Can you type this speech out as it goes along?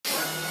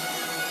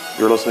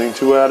You're listening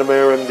to Adam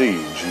Air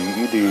MD,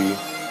 GED,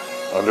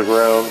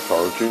 Underground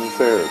Cartoon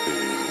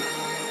Therapy.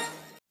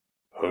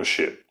 Oh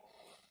shit.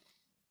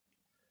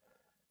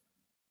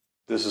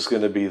 This is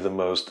going to be the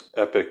most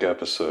epic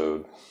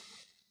episode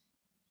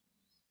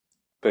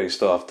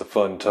based off the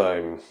fun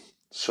time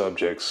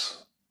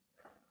subjects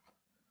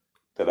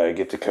that I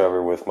get to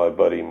cover with my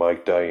buddy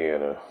Mike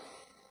Diana,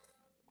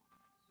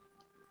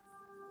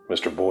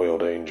 Mr.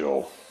 Boiled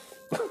Angel,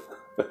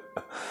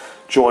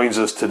 joins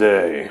us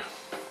today.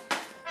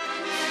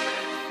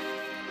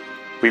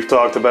 We've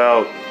talked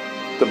about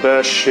the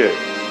best shit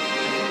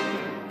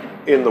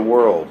in the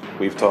world.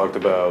 We've talked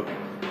about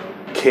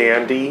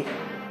candy,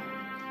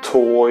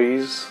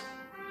 toys,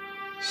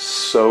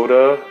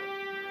 soda,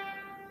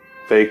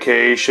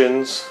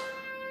 vacations,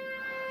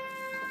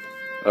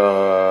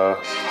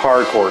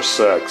 hardcore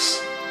sex.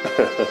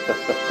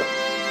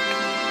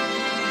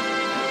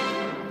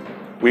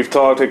 We've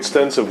talked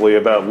extensively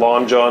about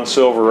Long John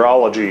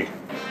Silverology.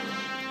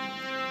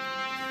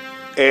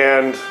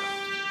 And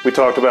we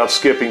talked about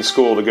skipping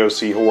school to go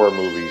see horror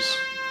movies.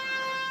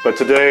 But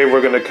today we're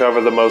going to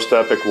cover the most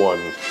epic one.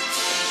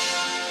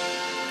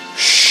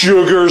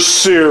 Sugar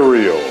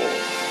cereal.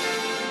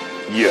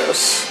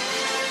 Yes.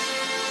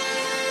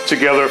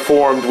 Together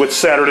formed with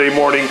Saturday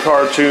morning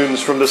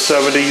cartoons from the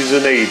 70s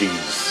and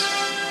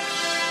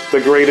 80s.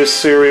 The greatest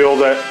cereal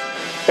that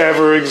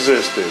ever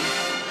existed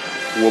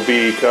will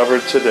be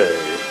covered today.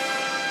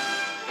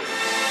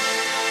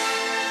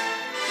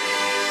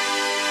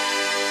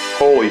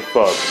 Holy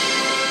fuck.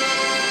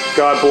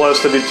 God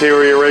bless the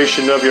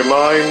deterioration of your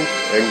mind,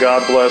 and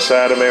God bless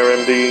Adam Air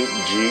MD,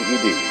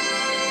 GED,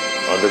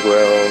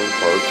 Underground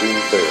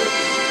Cartoon Therapy.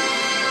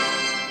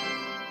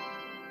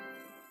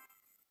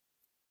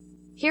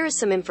 Here is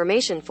some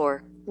information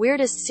for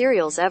weirdest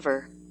cereals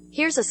ever.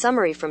 Here's a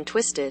summary from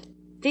Twisted.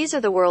 These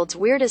are the world's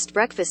weirdest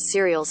breakfast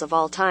cereals of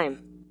all time.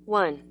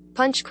 1.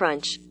 Punch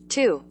Crunch.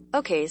 2.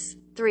 Oakies.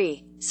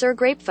 3. Sir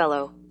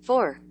Grapefellow.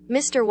 4.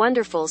 Mr.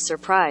 Wonderful's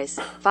Surprise.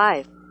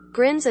 5.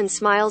 Grins and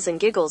Smiles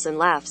and Giggles and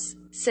Laughs.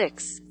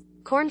 6.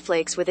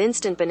 Cornflakes with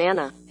Instant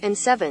Banana. And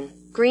 7.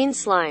 Green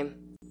Slime.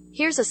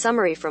 Here's a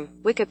summary from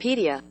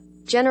Wikipedia.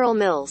 General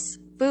Mills.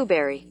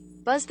 Booberry.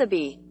 Buzz the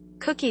Bee.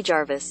 Cookie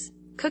Jarvis.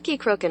 Cookie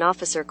Crook and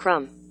Officer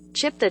Crumb.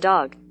 Chip the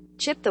Dog.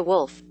 Chip the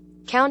Wolf.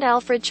 Count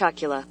Alfred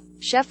Chocula.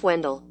 Chef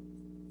Wendell.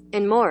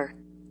 And more.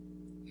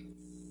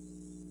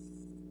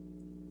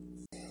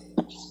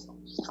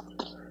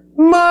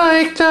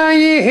 Mike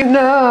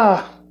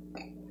Diana!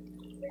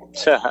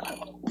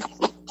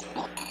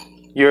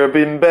 You've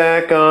been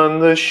back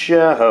on the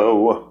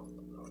show.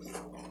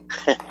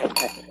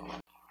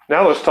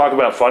 Now let's talk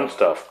about fun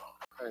stuff.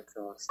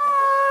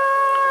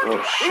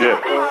 Oh shit.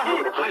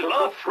 I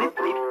love Fruit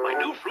Brute, my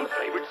new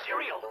fruit-flavored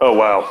cereal. Oh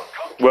wow.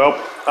 Well,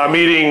 I'm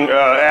eating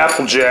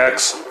Apple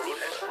Jacks.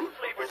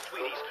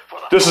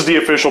 This is the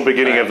official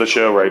beginning of the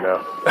show right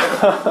now.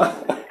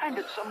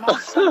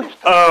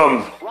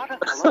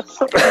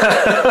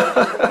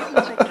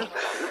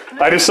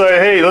 I decided,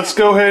 hey, let's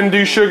go ahead and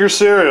do sugar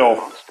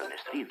cereal.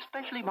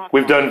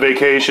 We've done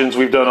vacations,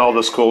 we've done all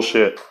this cool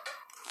shit.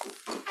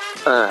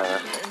 And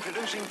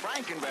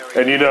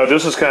you know,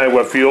 this is kind of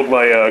what fueled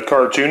my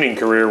cartooning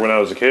career when I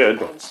was a kid.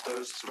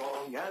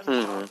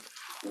 Mm-hmm.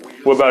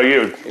 What about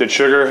you? Did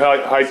sugar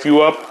hype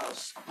you up?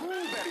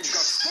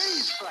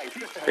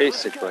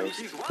 Basically.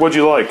 What'd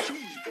you like?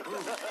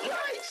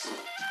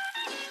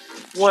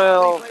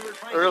 Well,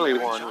 early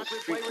one was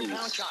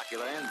Freakies.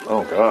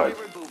 Oh, God.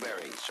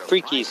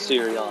 Freakies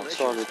cereal. I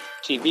saw the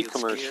TV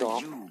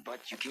commercial.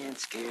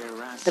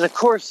 And of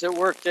course, it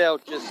worked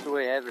out just the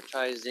way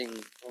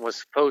advertising was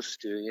supposed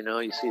to. You know,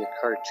 you see the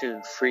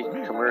cartoon freak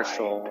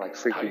commercial, like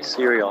Freaky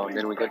cereal, and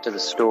then we go to the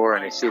store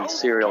and I see the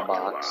cereal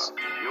box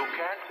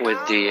with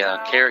the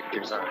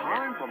characters on it.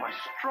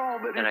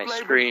 And I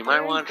scream,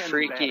 I want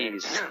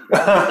Freakies.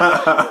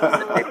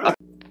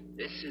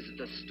 This is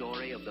the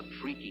story of the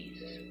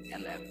Freakies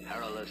and their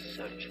perilous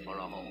search for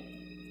a home.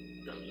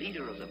 The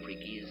leader of the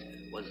Freakies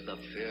was the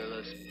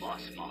fearless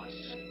Boss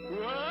Moss.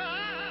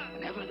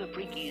 Whenever the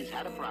Freakies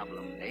had a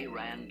problem, they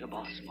ran to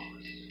Boss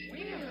Moss.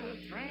 We're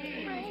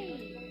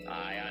afraid.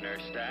 I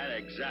understand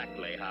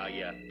exactly how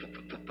you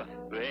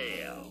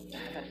feel.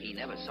 He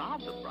never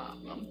solved the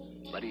problem,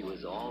 but he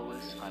was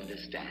always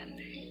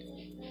understanding.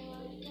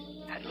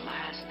 At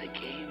last they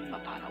came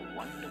upon a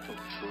wonderful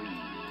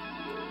tree,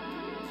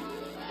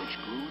 which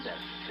grew their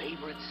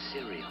favorite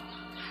cereal,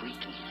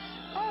 Freakies.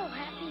 Oh,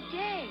 happy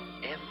day.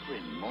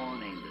 Every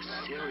morning, the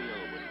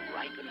cereal would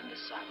ripen in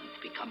the sun,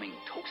 becoming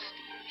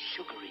toasty and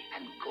sugary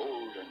and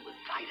golden with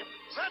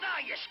vitamins. What are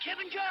you,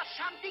 scavenger or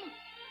something?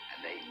 And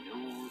they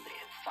knew they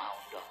had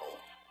found a home.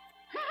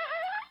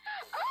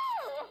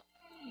 Oh!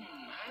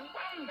 I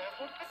wonder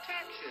what the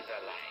taxes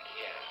are like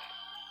here.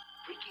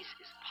 Freakies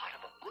is part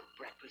of a good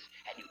breakfast,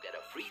 and you get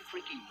a free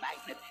Freaky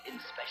magnet in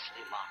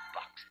specially marked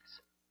boxes.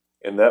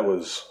 And that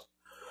was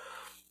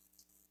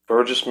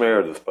Burgess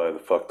Meredith by The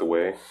Fucked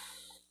Away.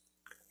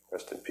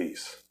 Rest in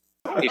peace.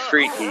 The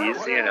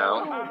Freakies, you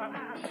know.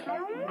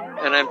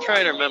 And I'm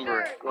trying to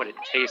remember what it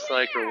tastes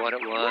like or what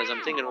it was.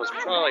 I'm thinking it was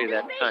probably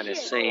that kind of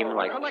same,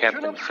 like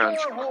Captain Crunch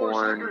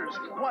corn.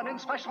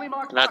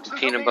 Not the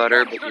peanut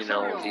butter, but you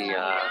know,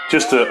 the...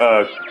 Just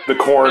the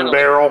corn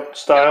barrel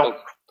style?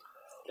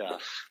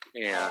 Stuff,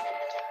 yeah.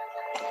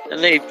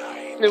 And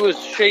it was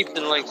shaped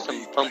in like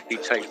some bumpy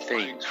type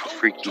things for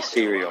Freaky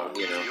cereal,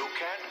 you know.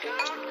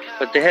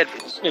 But they had,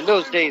 in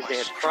those days, they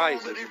had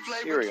prizes in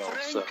cereal,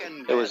 so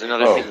it was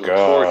another thing to look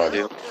forward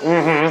to.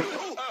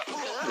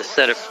 Mm-hmm. The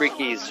set of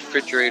Freaky's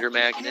refrigerator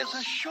magnets.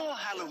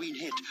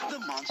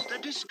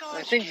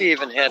 I think they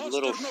even had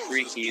little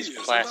Freaky's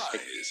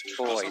plastic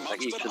toys,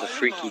 like each of the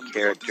Freaky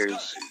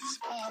characters.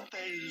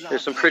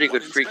 There's some pretty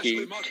good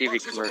Freaky TV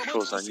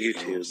commercials on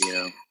YouTube, you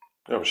know.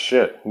 Oh,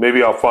 shit.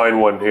 Maybe I'll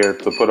find one here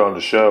to put on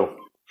the show.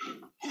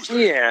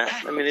 Yeah,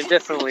 I mean, they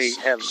definitely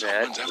have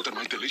that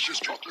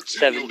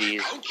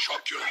 70s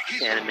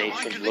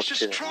animation look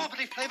to them.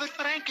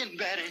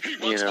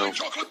 You know,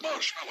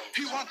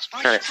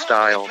 kind of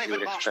style you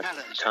would expect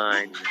at the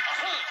time.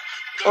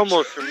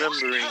 Almost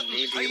remembering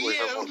maybe it was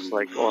almost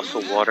like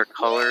also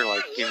watercolor,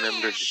 like you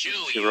remember the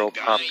Zero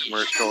Pop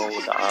commercial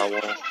with the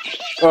owl.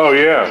 Oh,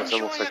 yeah. It was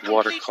almost like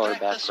watercolor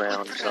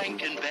background or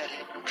something.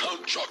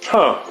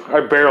 Huh, I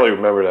barely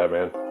remember that,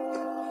 man.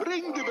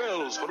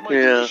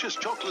 Yeah.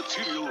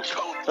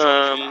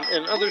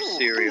 And other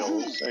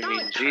cereals, I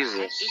mean,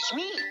 Jesus.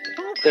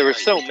 There were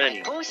so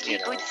many, you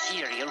know.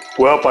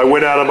 Well, I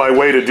went out of my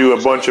way to do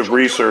a bunch of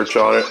research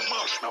on it.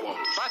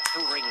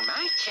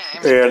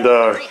 And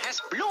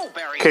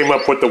came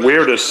up with the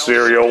weirdest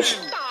cereals.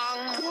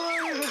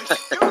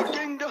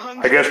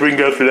 I guess we can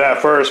go through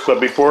that first, but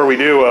before we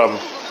do, I'm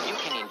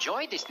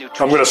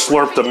going to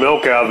slurp the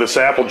milk out of this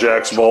Apple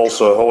Jacks bowl,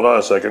 so hold on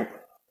a second.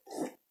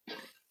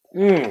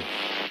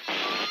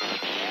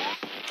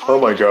 Oh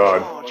my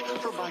God.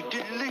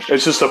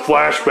 It's just a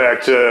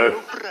flashback to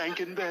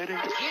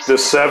the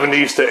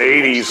 70s to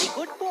 80s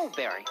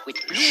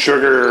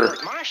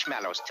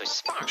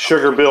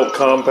sugar-built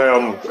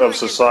compound of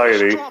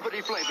society.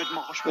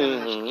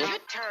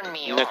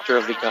 Mm-hmm. Nectar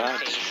of the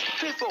gods.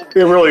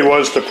 It really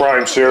was the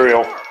prime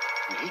cereal.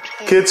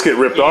 Kids get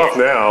ripped off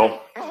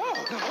now.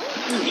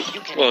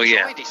 Well,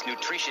 yeah.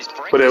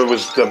 But it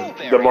was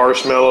the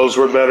marshmallows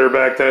were better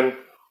back then.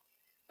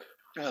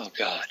 Oh,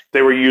 God.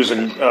 They were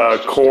using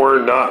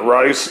corn, not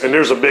rice. And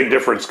there's a big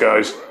difference,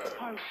 guys.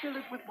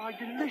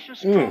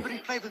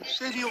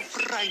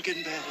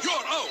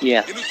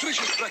 Yeah.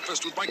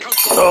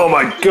 Oh,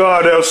 my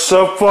God. That was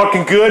so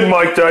fucking good,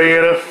 Mike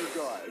Diana.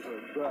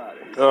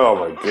 Oh,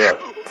 my God.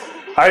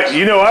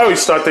 I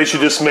always thought they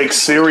should just make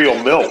cereal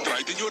milk.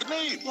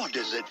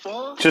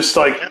 Just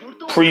like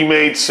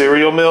pre-made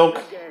cereal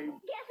milk.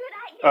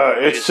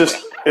 It's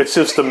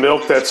just the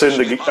milk that's in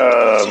the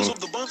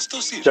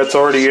that's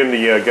already in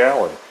the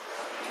gallon.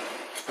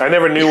 I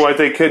never knew why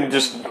they couldn't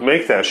just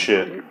make that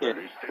shit. Yeah.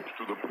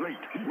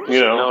 You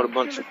know, Out a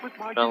bunch of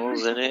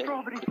smells in it.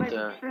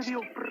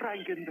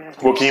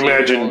 Well, can you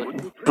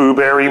imagine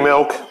blueberry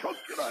milk?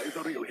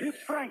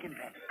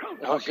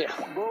 Oh, yeah.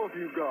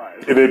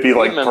 It'd be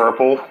like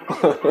purple.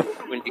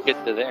 When you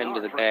get to the end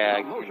of the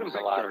bag, there's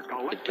a lot of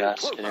the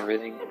dust and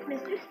everything.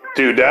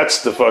 Dude,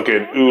 that's the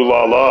fucking ooh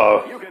la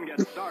la.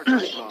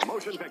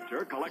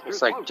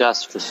 It's like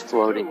dust just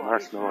floating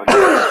marshmallow.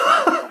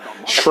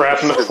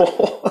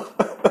 Shrapnel.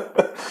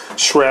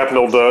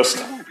 Shrapnel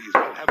dust.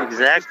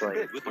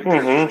 Exactly.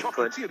 Mm-hmm.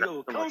 Put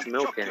so much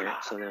milk in it,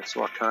 so that's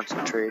more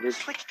concentrated.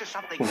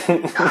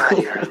 God,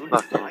 you're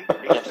fucking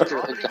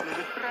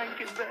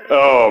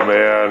Oh,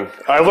 man.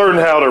 I learned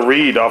how to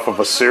read off of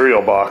a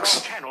cereal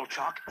box.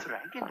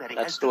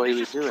 That's the way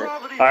we do it.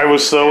 I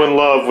was so in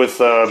love with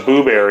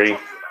Blueberry.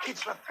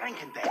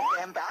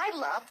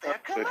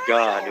 Good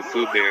God, a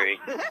blueberry.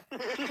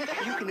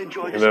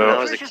 When I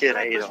was a kid,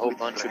 I ate a whole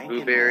bunch of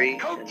blueberry,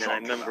 and then I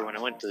remember when I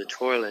went to the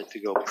toilet to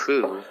go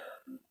poo,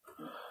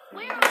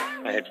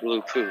 I had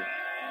blue poo.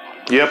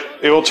 Yep,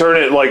 it will turn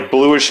it like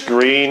bluish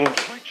green.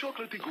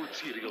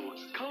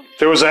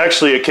 There was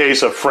actually a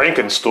case of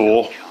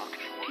Frankenstool.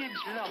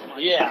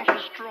 Yeah.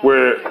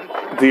 Where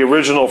the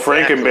original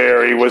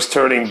Frankenberry was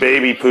turning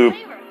baby poop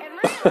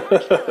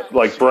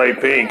like bright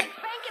pink.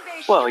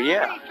 Well,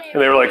 yeah.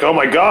 And they were like, oh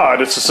my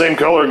God, it's the same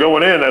color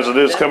going in as it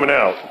is coming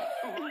out.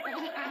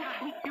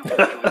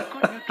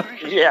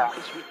 Yeah.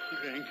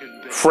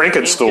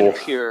 Frankenstool. Pink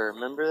and Pure,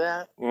 remember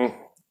that?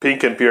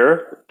 Pink and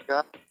Pure?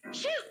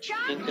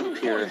 Pink and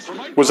Pure.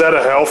 Was that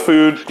a health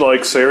food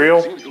like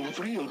cereal?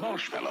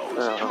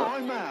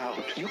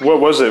 What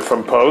was it,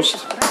 from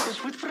Post?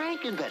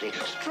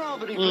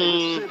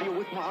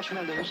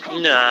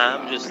 Nah,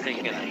 I'm just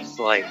thinking it's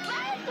like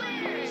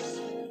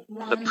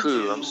the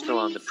poo. I'm still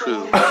on the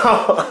poo.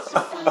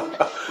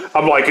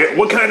 I'm like,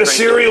 what kind of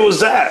cereal is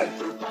that?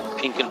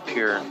 Pink and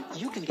Pure.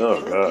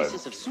 Oh, God.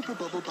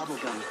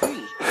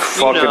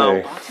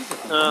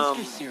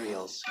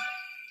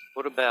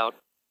 What about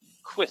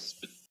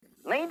Quisp?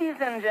 Ladies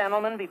and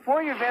gentlemen,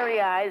 before your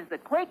very eyes, the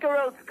Quaker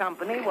Oats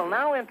Company will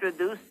now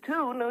introduce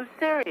 2 new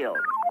cereals.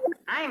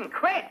 I'm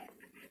Crisp,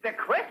 the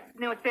crisp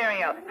new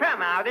cereal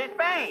from outer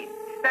space.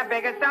 the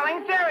biggest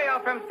selling cereal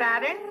from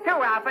Saturn to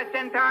Alpha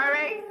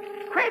Centauri.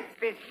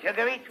 Crisp is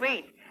sugary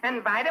sweet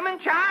and vitamin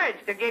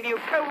charged to give you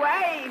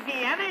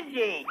crazy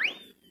energy.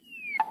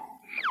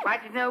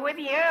 What's new with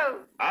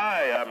you?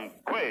 I am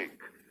Quake,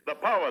 the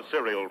power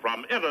cereal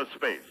from inner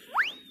space.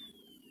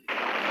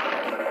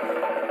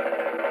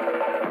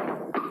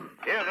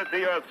 Here at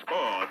the Earth's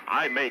core,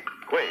 I make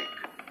Quake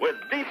with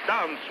deep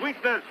down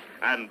sweetness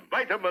and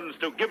vitamins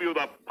to give you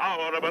the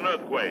power of an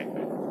earthquake.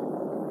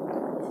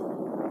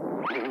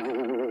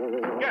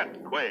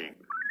 Get Quake.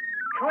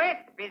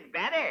 Crisp is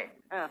better.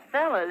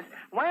 Fellas,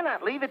 why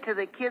not leave it to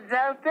the kids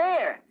out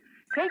there?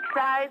 Take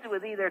sides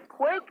with either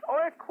Quake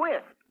or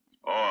Quisp.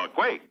 Or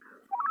Quake.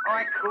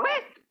 Or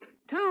Quisp.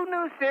 2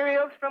 new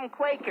cereals from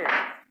Quaker.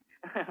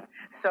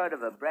 Sort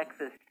of a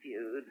breakfast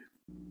feud.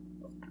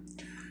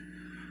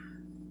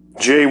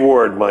 Jay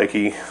Ward,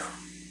 Mikey.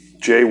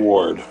 Jay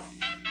Ward.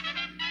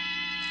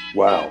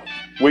 Wow.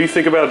 What do you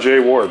think about Jay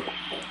Ward?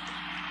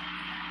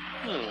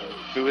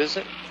 Who is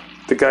it?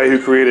 The guy who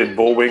created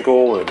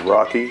Bullwinkle and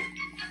Rocky.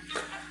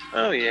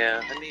 Oh,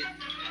 yeah.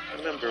 I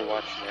remember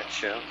watching that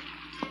show.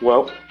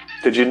 Well,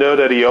 did you know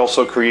that he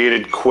also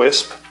created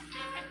Quisp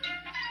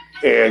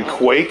and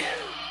Quake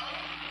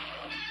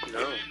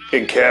No.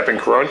 and Cap and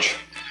Crunch?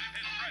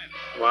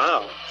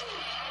 Wow.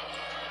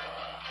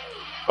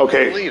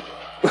 Okay. Believe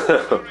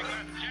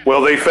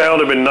Well, they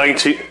found him in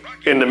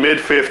the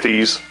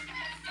mid-50s.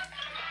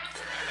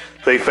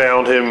 They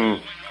found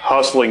him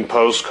hustling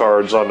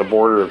postcards on the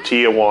border of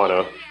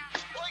Tijuana,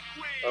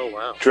 Oh,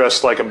 wow.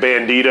 dressed like a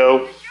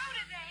bandito,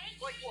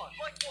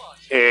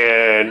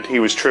 and he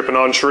was tripping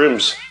on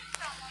shrooms.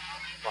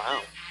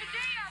 Wow.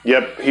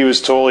 Yep, he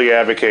was totally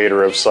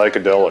advocator of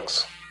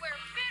psychedelics.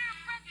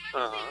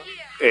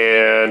 Uh-huh.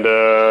 And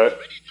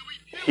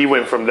he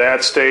went from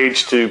that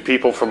stage to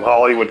people from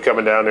Hollywood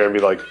coming down there and be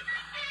like,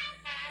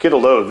 get a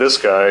load of this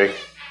guy.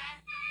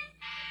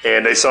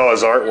 And they saw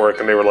his artwork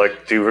and they were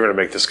like, dude, we're going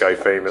to make this guy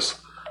famous.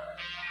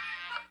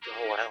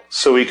 Oh, wow.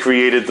 So he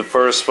created the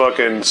first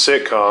fucking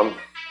sitcom,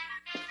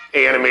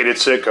 animated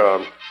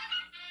sitcom,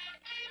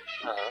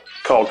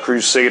 called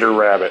Crusader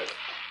Rabbit.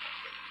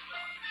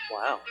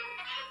 Wow.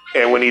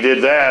 And when he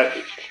did that,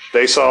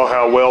 they saw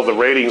how well the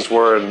ratings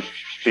were, and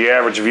the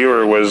average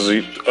viewer was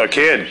a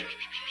kid.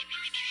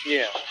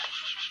 Yeah.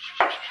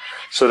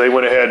 So they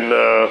went ahead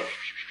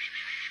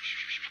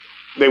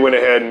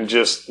and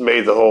just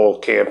made the whole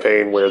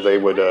campaign where they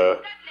would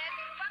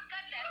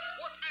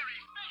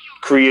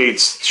create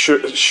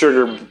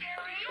sugar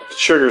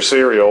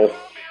cereal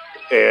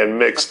and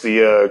mix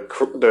the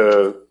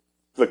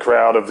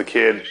crowd of the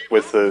kid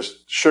with the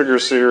sugar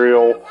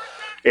cereal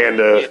and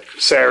a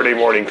Saturday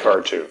morning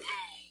cartoon.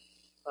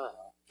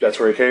 That's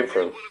where it came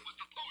from.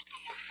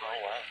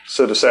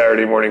 So the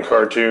Saturday morning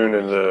cartoon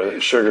and the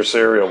sugar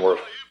cereal were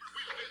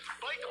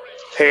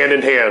hand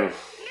in hand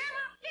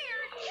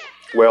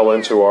well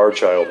into our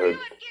childhood.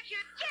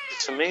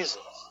 It's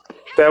amazing.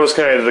 That was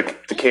kind of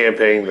the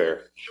campaign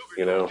there,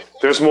 you know.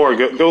 There's more.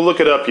 Go look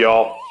it up,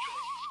 y'all.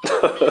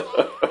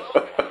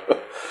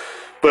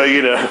 But,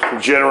 you know,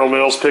 General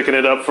Mills picking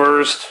it up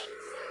first.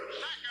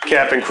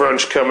 Cap'n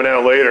Crunch coming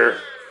out later.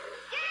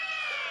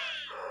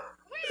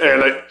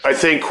 And I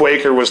think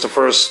Quaker was the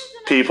first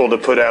people to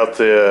put out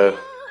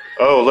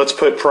let's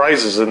put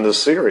prizes in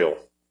this cereal.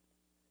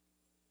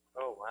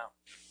 Oh, wow.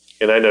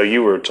 And I know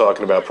you were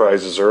talking about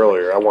prizes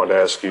earlier. I wanted to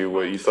ask you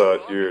what you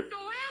thought your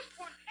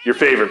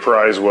favorite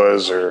prize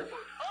was, or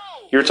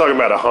you were talking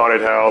about a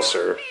haunted house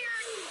or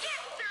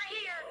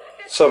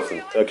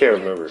something. I can't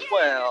remember.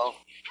 Well,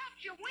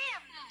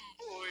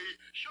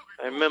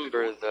 I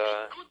remember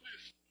the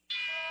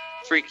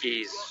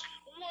Freakies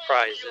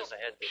prizes. I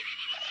had the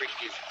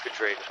Freakies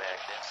refrigerator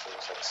magnets. There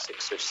was like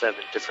 6 or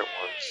 7 different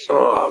ones.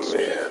 Oh,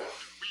 man.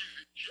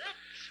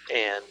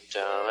 And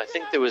I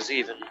think there was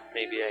even,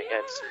 maybe I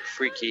had some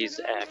Freakies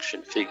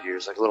action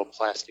figures, like little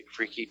plastic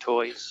Freaky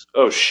toys.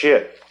 Oh,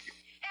 shit.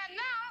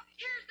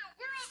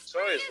 So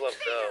I always loved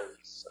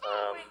those.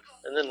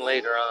 And then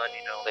later on,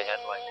 you know, they had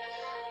like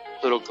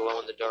little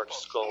glow-in-the-dark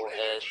skull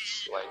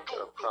heads, like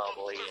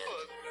probably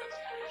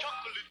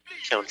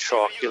Count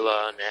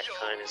Chocula and that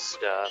kind of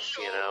stuff,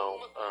 you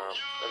know. I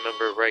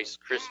remember Rice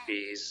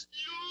Krispies.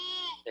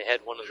 They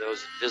had one of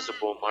those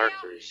invisible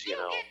markers, you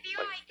know,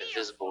 like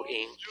invisible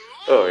ink.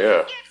 Oh,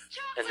 yeah.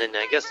 And then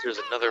I guess there's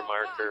another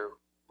marker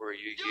where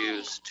you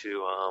use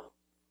to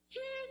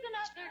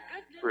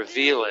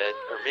reveal it.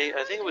 Or maybe,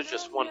 I think it was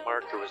just one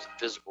marker was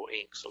invisible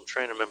ink. So I'm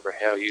trying to remember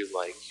how you,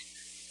 like,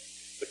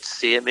 would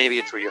see it. Maybe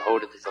it's where you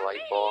hold it to the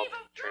light bulb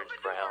and it turns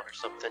brown or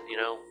something, you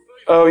know.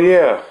 Oh,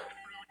 yeah.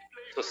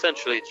 So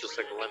essentially it's just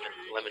like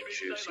lemon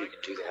juice you can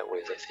do that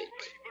with, I think.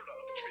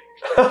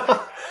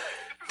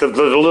 The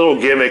little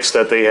gimmicks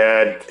that they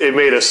had, it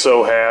made us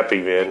so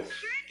happy, man.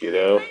 You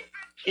know?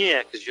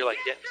 Yeah, because you're like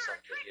getting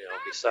something, you know,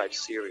 besides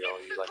cereal.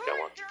 You're like, I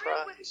want the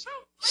prize.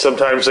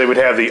 Sometimes they would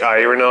have the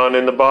iron-on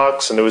in the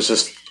box, and it was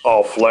just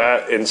all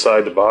flat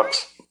inside the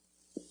box.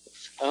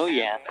 Oh,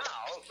 yeah.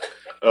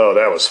 Oh,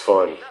 that was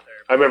fun.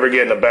 I remember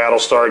getting a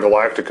Battlestar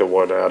Galactica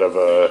one out of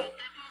Oh,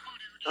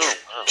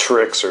 wow.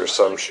 tricks or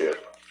some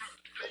shit.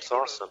 That's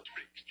awesome.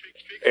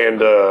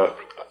 And I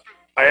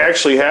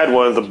actually had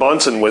one of the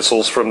Bunsen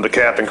whistles from the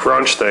Cap'n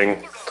Crunch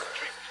thing.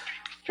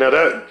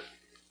 Now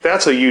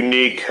that's a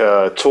unique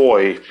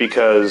toy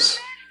because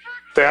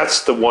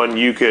that's the one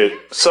you could...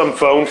 Some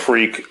phone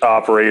freak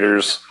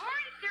operators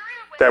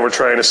that were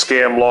trying to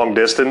scam long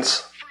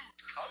distance,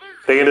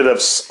 they ended up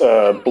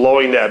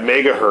blowing that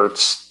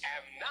megahertz.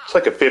 It's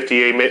like a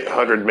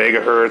 5800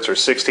 megahertz or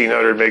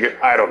 1600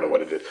 megahertz. I don't know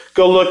what it is.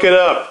 Go look it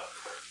up.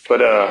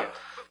 But,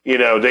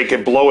 they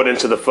could blow it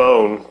into the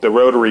phone, the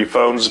rotary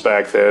phones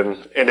back then,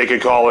 and they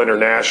could call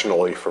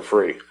internationally for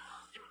free.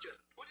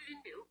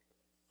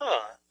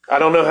 Huh. I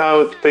don't know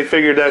how they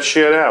figured that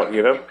shit out,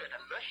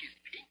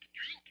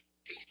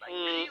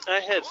 I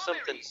had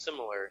something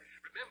similar.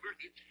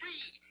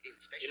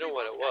 You know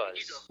what it was?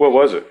 What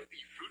was it?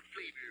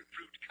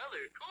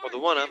 Well, the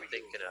one I'm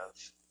thinking of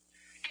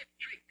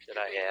that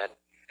I had,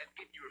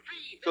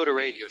 go to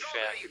Radio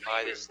Shack, you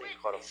buy this thing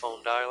called a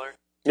phone dialer.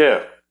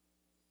 Yeah.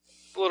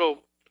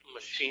 Little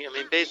machine. I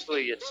mean,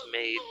 basically it's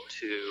made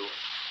to,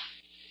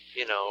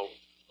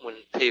 when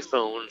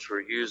payphones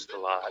were used a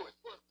lot,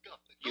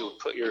 you would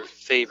put your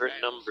favorite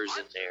numbers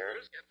in there,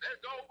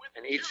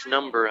 and each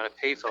number on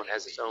a payphone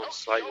has its own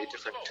slightly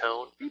different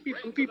tone, beep, beep,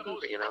 boop, beep,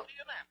 boop, And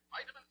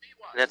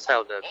that's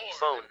how the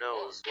phone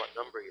knows what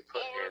number you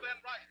put in.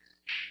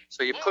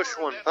 So you push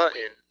one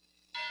button,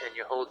 and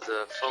you hold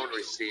the phone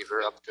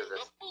receiver up to the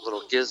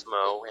little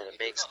gizmo, and it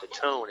makes the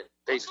tone. It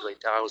basically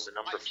dials the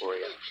number for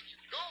you.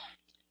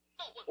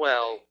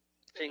 Well,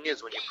 the thing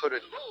is, when you put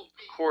a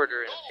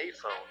quarter in a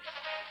payphone,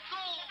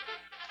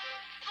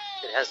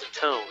 it has a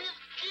tone.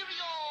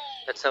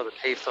 That's how the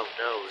payphone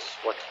knows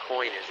what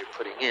coin is you're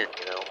putting in,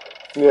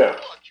 Yeah.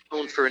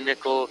 Tone for a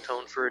nickel,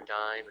 tone for a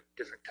dime, a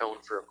different tone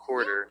for a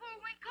quarter.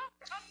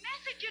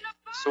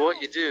 So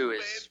what you do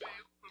is,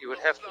 you would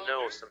have to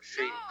know some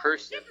shady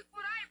person,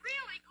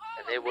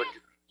 and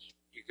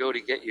you go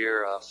to get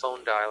your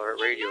phone dialer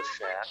at Radio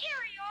Shack,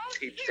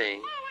 cheap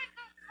thing,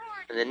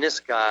 and then this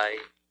guy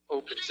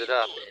opens it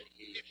up, and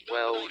he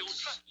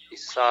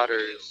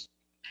solders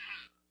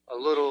a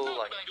little,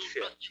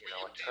 chip,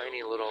 a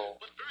tiny little,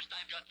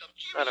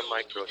 not a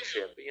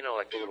microchip, but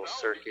like a little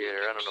circuit,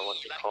 or I don't know what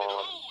they call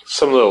them.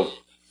 Some little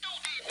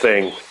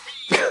thing.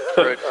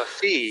 For a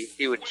fee,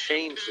 he would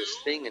change this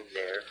thing in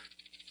there.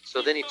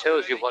 So then he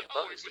tells you what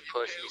buttons to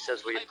push, and he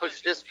says, well, you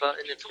push this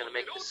button, it's going to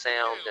make the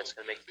sound that's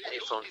going to make the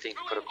payphone think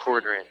to put a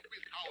quarter in.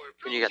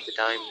 Then you got the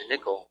dime and the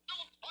nickel.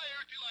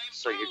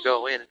 So you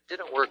go in. It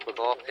didn't work with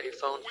all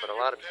payphones, but a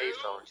lot of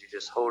payphones, you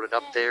just hold it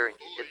up there and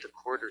you hit the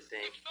quarter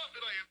thing,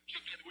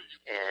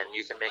 and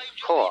you can make a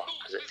call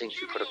because it thinks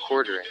you put a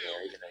quarter in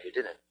there, even though you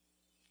didn't.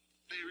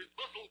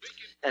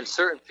 And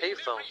certain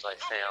payphones I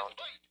found,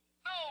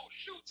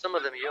 some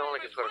of them you only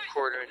could put a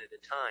quarter in at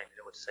a time, and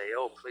it would say,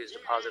 oh, please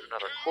deposit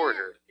another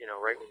quarter,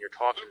 right when you're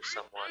talking to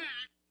someone.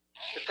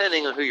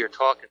 Depending on who you're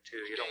talking to,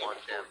 you don't want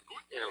them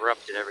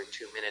interrupted every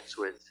 2 minutes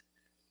with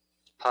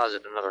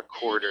deposit another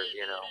quarter,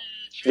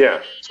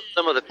 Yeah. So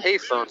some of the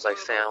payphones I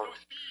found,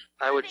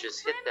 I would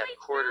just hit that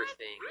quarter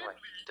thing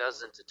like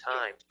dozens of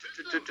times,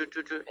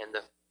 and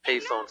the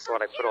payphone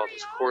thought I put all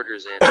these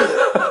quarters in.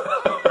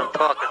 I'm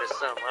talking to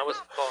I was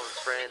calling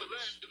friends,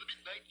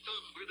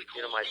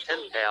 my pen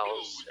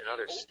pals in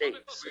other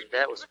states, and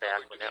that was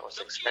back when that was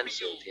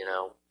expensive,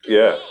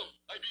 Yeah.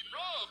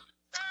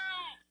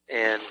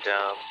 And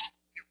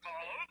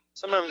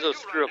sometimes those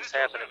screw-ups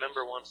happen. I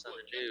remember once on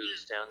the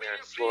news down there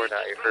in Florida,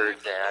 I heard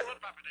that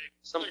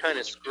some kind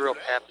of screw-up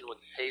happened with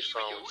the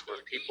payphones where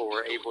people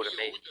were able to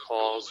make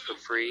calls for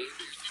free.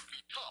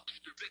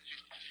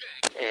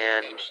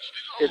 And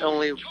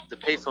the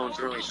payphones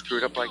were only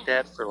screwed up like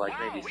that for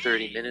maybe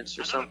 30 minutes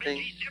or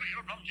something.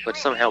 But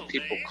somehow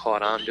people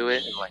caught on to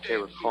it, and they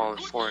were calling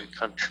foreign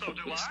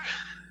countries.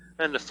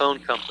 And the phone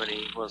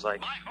company was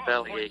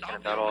belly aching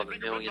about all the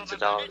millions of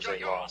dollars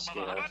they lost,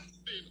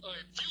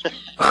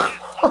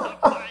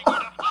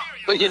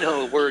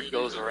 But word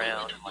goes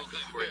around in the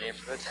poor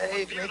neighborhoods.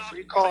 Hey, make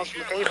free calls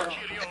from the payphone.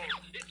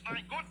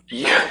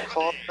 Yeah.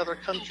 Call another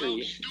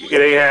country.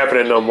 It ain't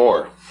happening no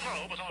more.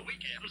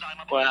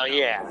 Well,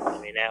 yeah. I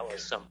mean, that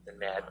was something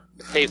that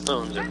the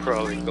payphones are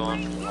probably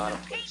gone from a lot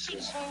of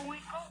places.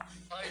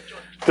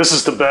 This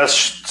is the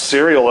best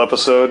serial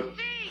episode.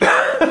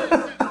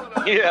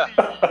 Yeah.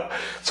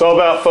 It's all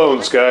about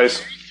phones,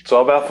 guys. It's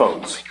all about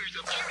phones.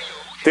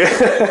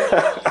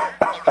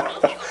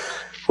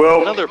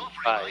 Well, another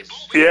prize.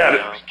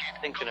 Yeah.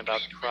 Thinking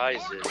about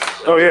prizes.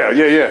 Oh,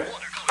 yeah.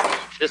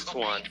 This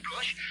one.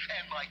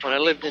 When I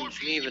lived in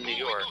Geneva, New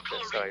York,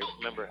 that's how I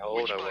remember how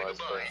old I was,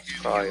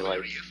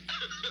 but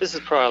this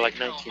is probably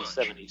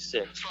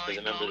 1976, because I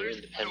remember the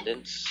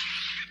independence,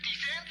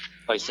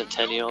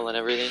 bicentennial and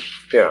everything.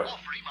 Yeah.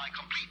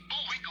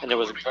 And there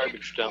was a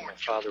garbage dump my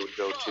father would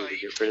go to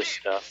get rid of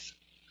stuff.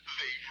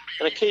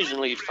 And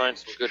occasionally you'd find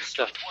some good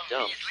stuff to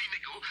dump.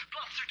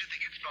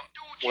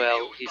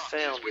 Well, he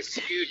found this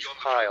huge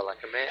pile,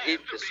 he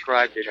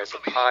described it as a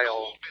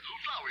pile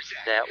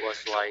that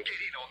was like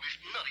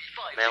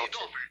a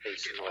mountain,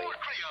 basically,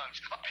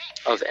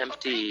 of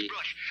empty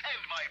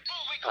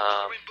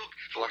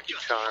Lucky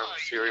Charm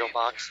cereal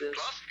boxes.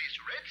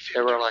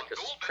 There were like a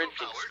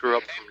printing screw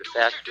up from the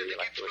factory,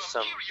 like there was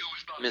some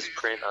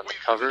misprint on the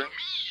cover,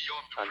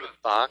 on the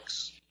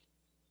box.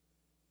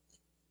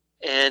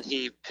 And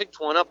he picked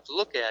one up to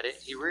look at it.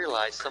 He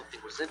realized something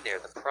was in there.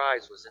 The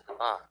prize was in the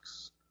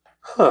box.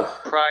 Huh.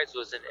 The prize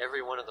was in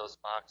every one of those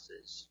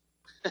boxes.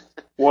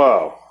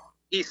 Wow.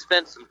 He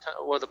spent some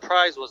time. Well, the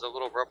prize was a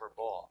little rubber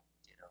ball,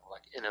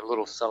 like in a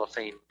little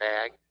cellophane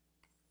bag,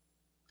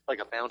 like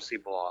a bouncy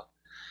ball.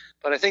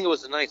 But I think it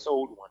was the nice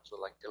old ones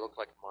with like they look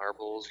like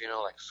marbles,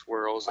 like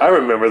swirls. I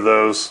remember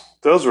those.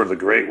 Those were the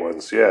great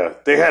ones. Yeah,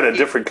 they had a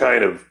different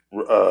kind of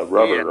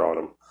rubber on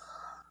them.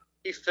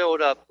 He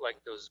filled up like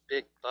those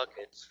big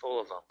buckets full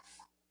of them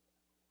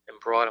and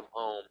brought them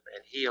home,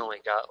 and he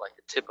only got like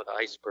the tip of the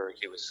iceberg.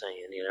 He was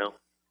saying,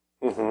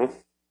 Mm-hmm.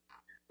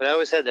 But I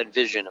always had that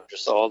vision of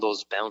just all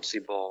those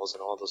bouncy balls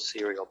and all those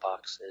cereal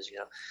boxes,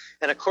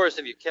 And of course,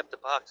 if you kept the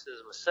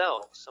boxes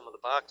themselves, some of the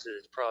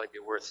boxes would probably be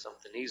worth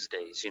something these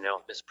days,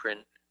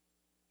 misprint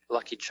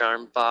Lucky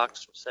Charm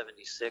box from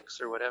 '76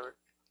 or whatever.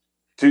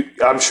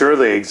 Dude, I'm sure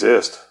they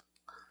exist.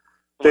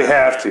 They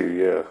have to,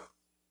 yeah.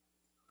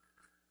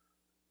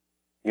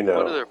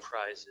 What are their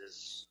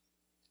prizes?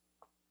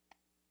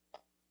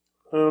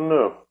 I don't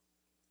know.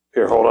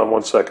 Here, hold on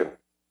 1 second.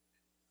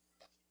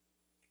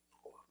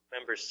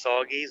 Remember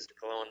Soggy's, the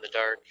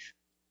glow-in-the-dark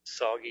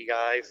soggy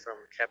guy from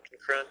Captain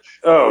Crunch?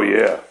 Oh,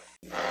 yeah.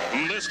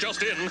 This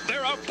just in,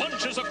 there are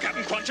bunches of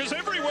Captain Crunches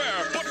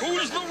everywhere, but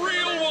who's the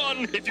real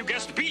one? If you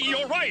guessed B,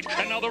 you're right,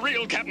 and now the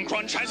real Captain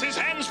Crunch has his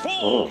hands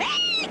full.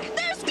 Hey!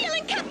 They're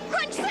stealing Captain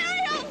Crunch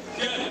cereal!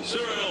 Get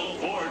cereal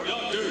for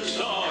Dr.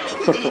 Star.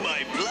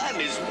 My plan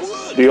is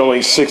wood. The only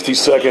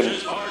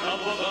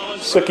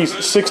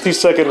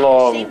 60-second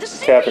long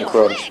Captain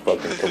Crunch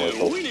fucking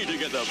commercial. We need to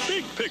get the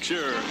big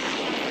picture.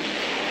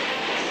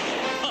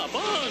 Hop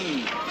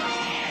on.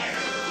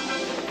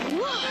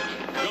 What?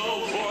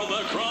 Go for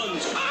the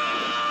crunch. I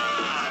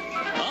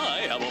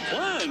have a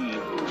plan.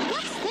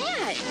 What's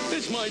that?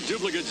 It's my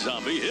duplicate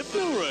zombie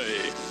hypno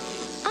ray.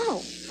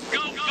 Oh.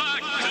 Go back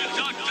to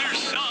Dr.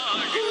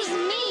 Sog. Who's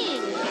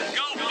mean?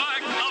 Go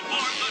back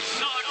aboard the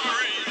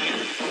submarine.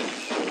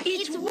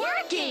 It's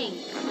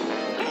working!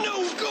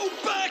 No, go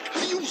back!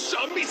 You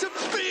zombies have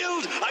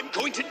failed! I'm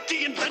going to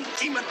de-invent,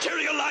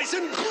 dematerialize,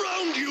 and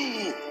ground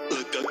you!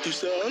 Dr.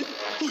 Sog,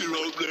 we're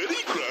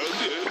already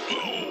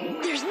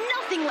grounded. There's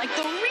nothing like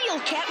the real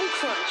Captain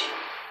Crunch.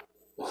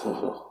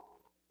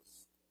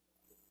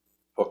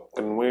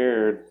 Fucking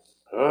weird.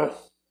 Huh?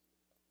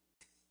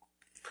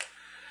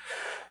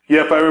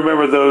 Yep, I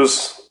remember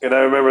those, and I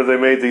remember they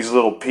made these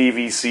little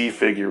PVC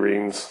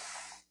figurines.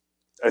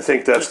 I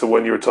think that's the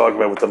one you were talking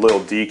about with the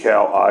little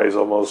decal eyes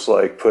almost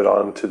like put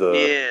onto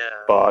the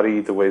body,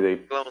 the way they...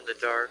 Glow in the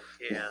dark,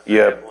 yeah.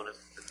 Yep.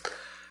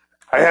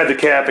 I had the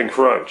Captain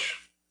Crunch.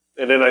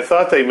 And then I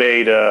thought they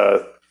made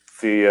what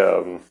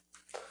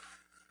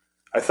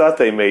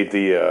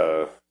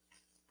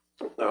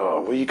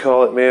do you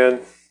call it, man?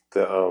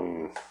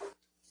 The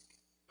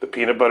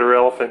peanut butter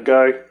elephant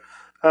guy.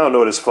 I don't know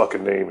what his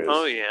fucking name is.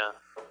 Oh yeah,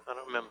 I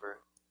don't remember.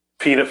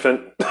 Peanut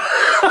fin.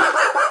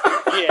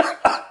 Yeah.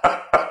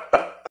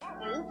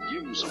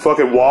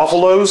 Fucking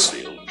Waffalo's.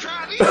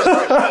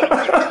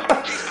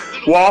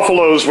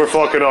 Waffalo's were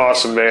fucking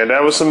awesome, man.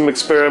 That was some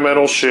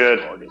experimental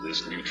shit.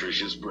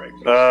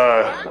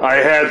 I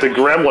had the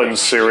Gremlins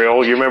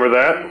cereal. You remember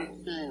that?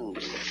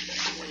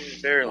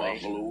 Barely.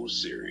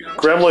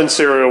 Gremlin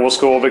cereal was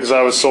cool because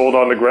I was sold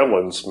on the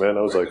Gremlins, man.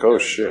 I was like, oh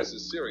shit.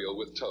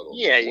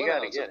 Yeah, you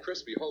gotta get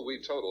it.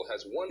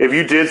 If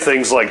you did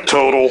things like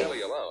Total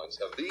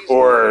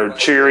or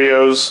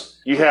Cheerios,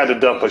 you had to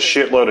dump a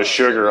shitload of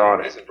sugar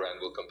on it.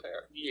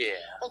 Yeah.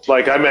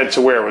 Like, I meant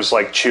to where it was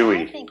like I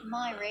chewy. think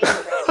my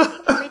Raisin Bran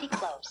would be pretty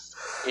close.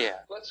 Yeah.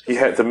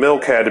 The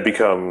milk had to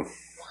become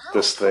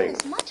this thing.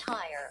 It's much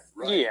higher.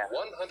 Yeah.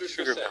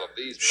 Sugar milk.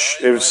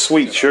 It was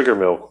sweet sugar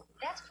milk.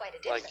 That's quite a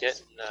difference. Like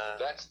getting,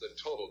 That's the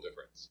total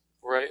difference.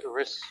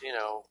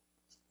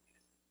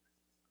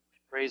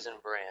 Raisin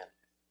Bran.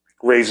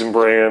 Raisin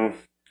Bran.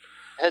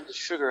 Had the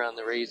sugar on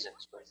the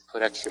raisins, but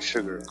put extra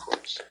sugar, of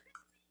course.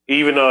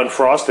 Even on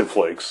Frosted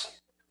Flakes.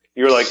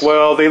 You're like,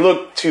 well, they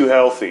look too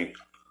healthy.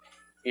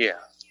 Yeah.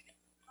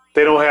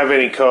 They don't have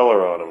any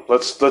color on them.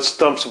 Let's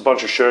dump some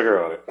bunch of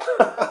sugar on it.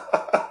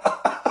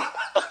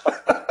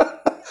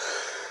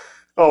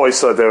 Always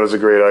thought that was a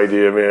great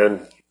idea,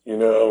 man.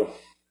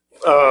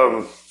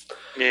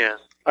 Yeah.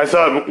 I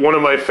thought one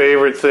of my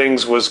favorite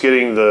things was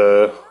getting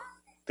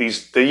they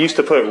used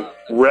to put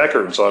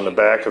records on the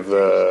back of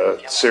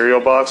the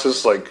cereal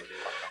boxes, like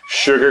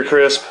Sugar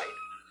Crisp.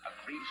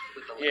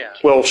 Yeah.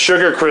 Well,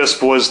 Sugar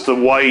Crisp was the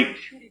white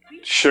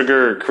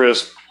Sugar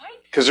Crisp,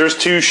 because there's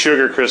two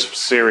Sugar Crisp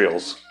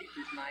cereals.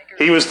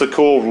 He was the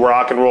cool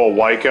rock and roll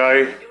white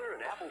guy,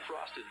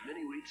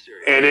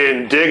 and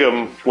then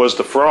Diggum was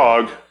the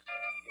frog,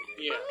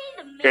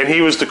 and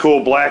he was the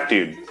cool black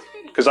dude.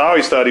 Because I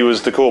always thought he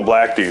was the cool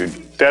black dude.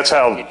 That's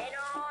how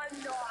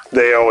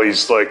they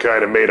always, like,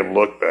 kind of made him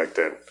look back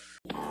then.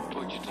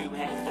 Put your 2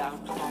 hands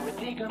out for a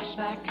dig-em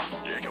smack.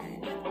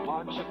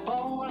 Watch a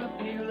bowl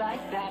appear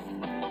like that.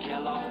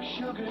 Kellogg's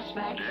Sugar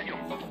Smack.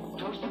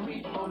 Toast and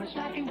wheat for a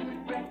snacking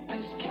good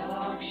breakfast.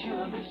 Kellogg's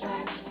Sugar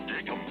Smack.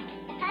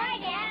 Hi,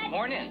 Dad.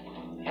 Morning.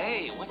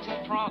 Hey, what's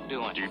that frog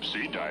doing? Deep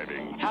sea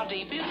diving. How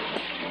deep is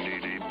it? Knee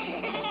deep.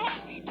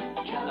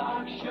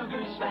 Kellogg's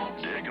Sugar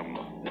Smacks. Dig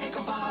 'em. Make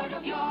 'em part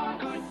of your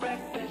good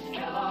breakfast.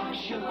 Kellogg's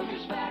Sugar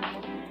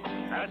Smacks.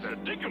 That's a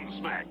dig 'em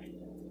smack.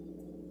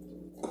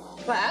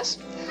 Class,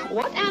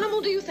 what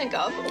animal do you think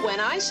of when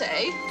I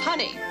say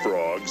honey?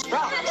 Frogs.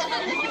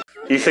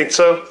 You think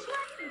so?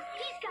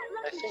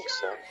 I think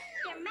so.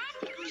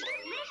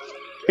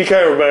 He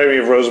kind of reminded me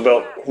of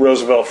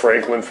Roosevelt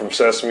Franklin from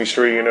Sesame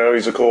Street, you know?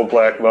 He's a cool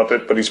black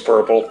Muppet, but he's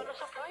purple.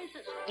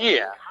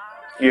 Yeah.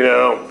 You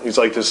know? He's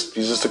like this,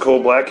 he's just a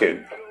cool black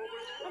kid.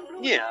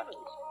 Yeah.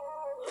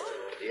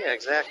 Yeah,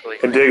 exactly.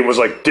 And Dig 'em was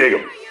like, dig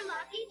 'em.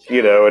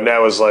 You know, and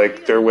that was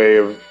like their way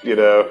of, you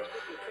know...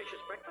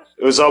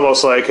 It was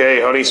almost like, hey,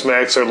 Honey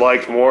Smacks are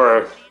liked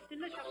more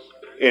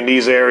in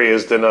these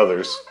areas than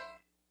others.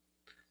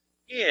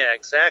 Yeah,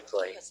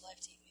 exactly.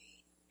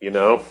 You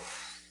know?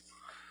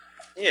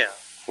 Yeah.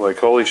 Like,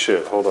 holy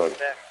shit, hold on.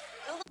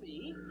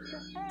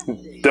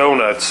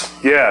 Donuts.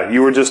 Yeah,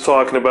 you were just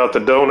talking about the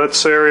donut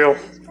cereal?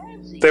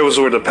 Those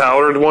were the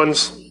powdered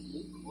ones?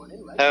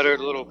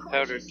 Little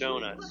powdered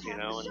donuts, you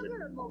know, and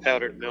the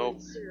powdered milk.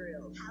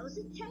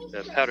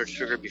 The powdered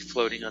sugar be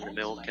floating on the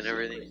milk and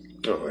everything.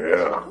 Oh,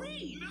 yeah.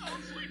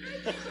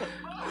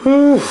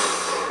 Whew.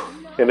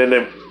 And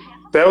then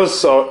that was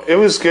so, it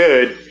was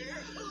good,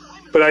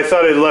 but I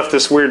thought it left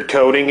this weird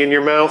coating in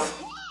your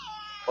mouth.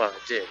 Well,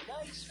 it did.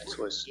 This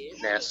was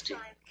nasty.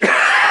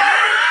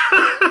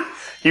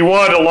 You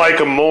wanted to like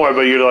them more,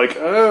 but you're like,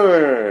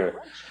 oh.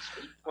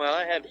 Well,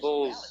 I had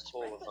bowls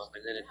full of them,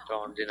 and then it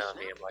dawned in on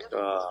me. I'm like,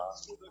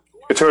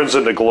 It turns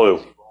into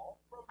glue.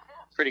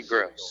 Pretty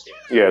gross.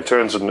 Yeah, it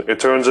turns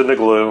into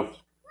glue.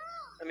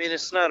 I mean,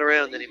 it's not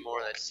around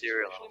anymore, that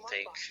cereal, I don't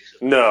think.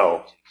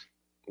 No.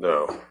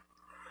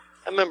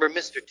 I remember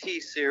Mr. T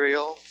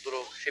cereal,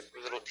 shaped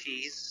with little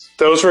T's.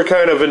 Those were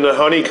kind of in the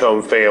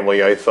honeycomb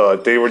family, I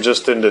thought. They were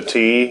just in the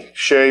T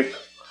shape.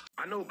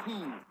 I know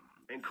Cool,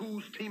 and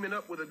Cool's teaming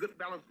up with a good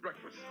balanced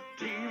breakfast.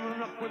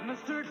 Teaming up with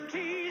Mr.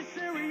 T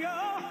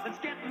cereal. It's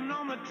getting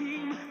on the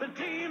team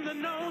that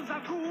knows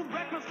how cool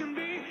breakfast can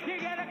be. You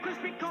get a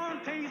crispy corn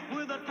taste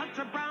with a touch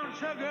of brown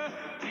sugar.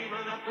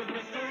 Teaming up with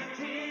Mr.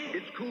 T.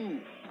 It's Cool.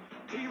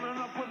 Teaming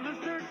up with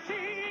Mr. T.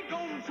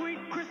 Golden sweet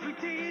crispy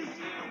teas.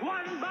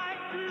 One bite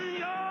and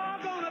you're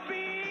gonna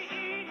be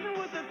eating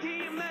with a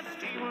team that's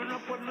teaming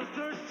up with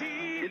Mr. T.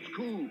 It's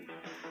Cool.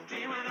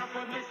 Teaming up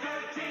with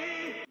Mr. T.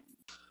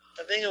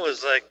 I think it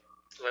was like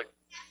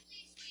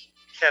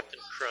Captain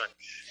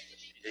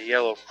Crunch, the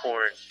yellow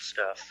corn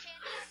stuff.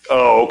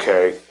 Oh,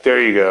 okay.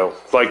 There you go.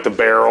 Like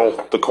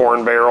the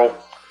corn barrel.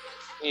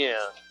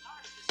 Yeah.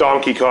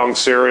 Donkey Kong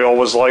cereal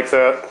was like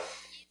that.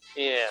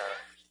 Yeah.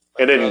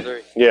 And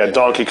then, yeah,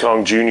 Donkey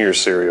Kong Jr.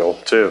 cereal,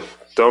 too.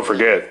 Don't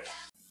forget.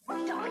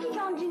 Donkey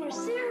Kong Jr.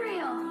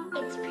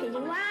 cereal. It's pretty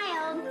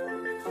wild.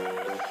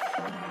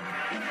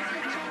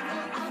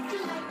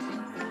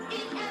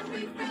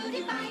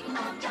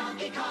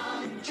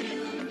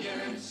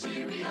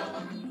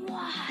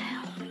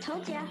 Wild.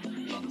 Told ya.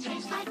 It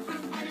tastes like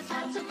fruit and it's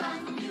lots of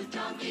fun. New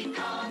Donkey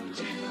Kong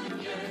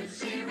Jr.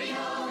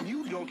 cereal.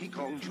 New Donkey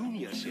Kong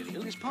Jr.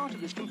 cereal is part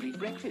of this complete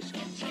breakfast.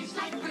 It tastes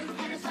like fruit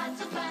and it's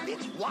lots of fun.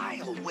 It's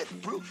wild with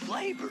fruit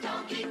flavor.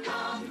 Donkey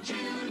Kong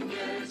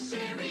Jr.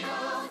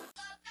 cereal.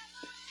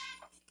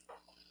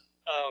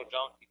 Oh,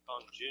 Donkey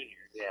Kong Jr.,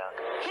 yeah.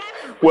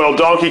 Well,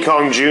 Donkey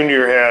Kong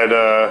Jr. had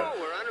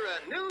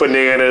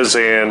bananas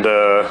and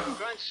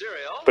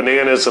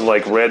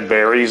like red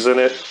berries in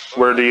it,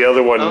 where the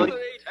other one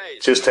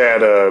just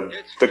had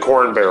the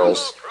corn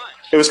barrels.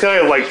 It was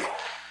kind of like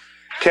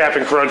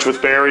Cap'n Crunch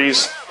with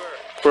berries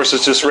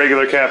versus just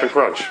regular Cap'n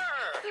Crunch.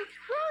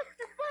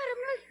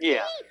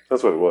 Yeah.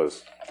 That's what it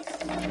was.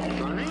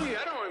 Honey,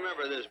 I don't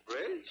remember this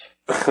bridge.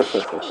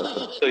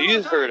 So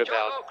you've heard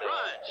about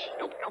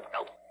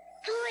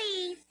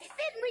Please,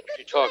 then we could Did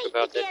you talk play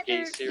about that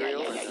together. gay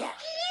cereal?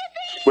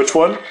 Which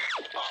one?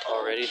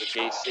 Already, the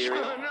gay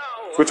cereal?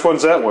 Which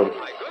one's that one?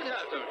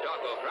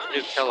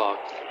 New Kellogg.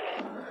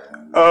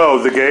 Oh,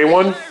 the gay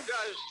one?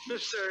 Did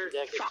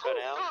that get cut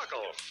out?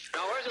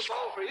 Now, where's the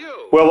ball for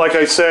you? Well, like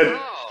I said,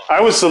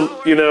 I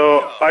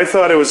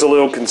thought it was a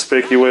little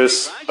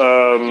conspicuous.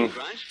 I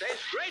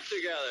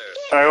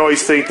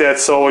always think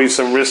that's always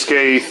some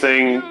risque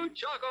thing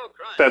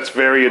that's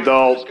very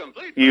adult,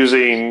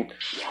 using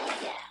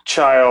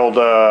child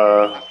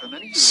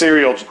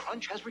cereal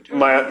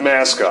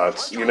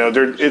mascots. You know,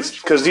 it's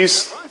because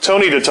these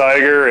Tony the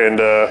Tiger and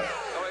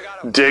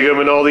Dig 'em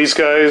and all these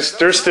guys,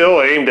 they're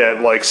still aimed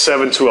at like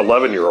 7 to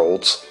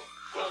 11-year-olds.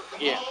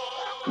 Yeah.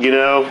 You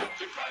know,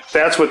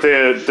 that's what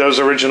those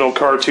original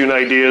cartoon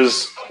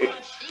ideas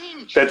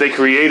that they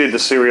created the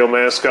cereal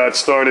mascot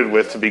started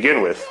with to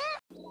begin with.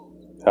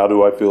 How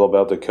do I feel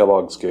about the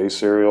Kellogg's Gay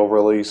cereal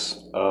release?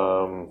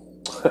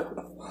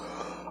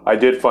 I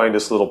did find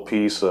this little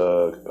piece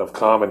of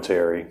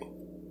commentary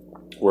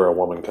where a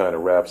woman kind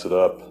of wraps it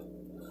up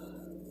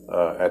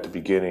at the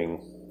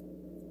beginning.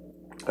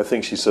 I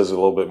think she says it a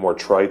little bit more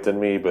trite than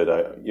me, but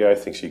I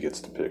think she gets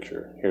the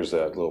picture. Here's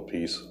that little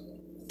piece.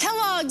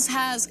 Kellogg's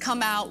has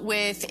come out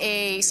with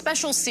a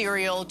special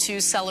cereal to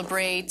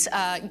celebrate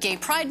Gay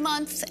Pride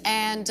Month,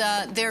 and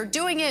they're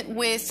doing it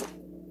with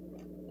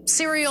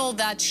cereal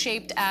that's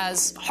shaped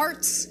as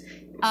hearts,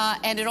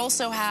 and it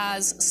also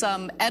has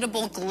some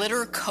edible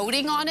glitter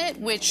coating on it,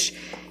 which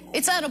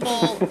it's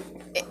edible.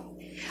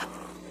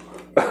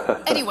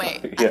 Anyway,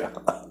 yeah.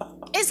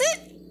 Is it?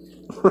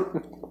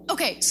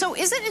 Okay, so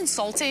is it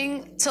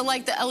insulting to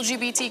like the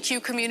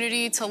LGBTQ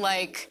community to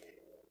like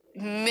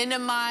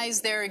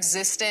minimize their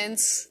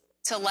existence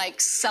to like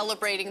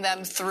celebrating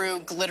them through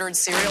glittered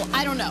cereal?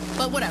 I don't know,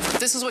 but whatever.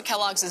 This is what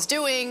Kellogg's is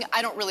doing.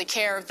 I don't really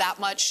care that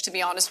much, to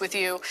be honest with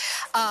you,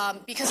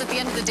 because at the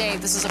end of the day,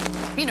 this is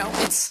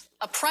it's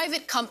a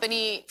private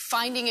company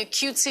finding a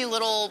cutesy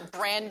little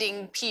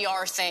branding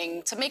PR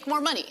thing to make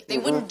more money. They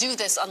wouldn't do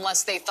this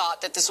unless they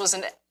thought that this was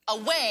a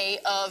way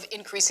of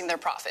increasing their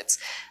profits.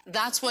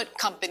 That's what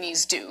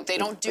companies do. They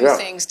don't do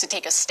things to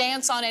take a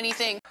stance on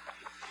anything.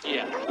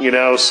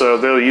 Yeah. So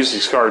they'll use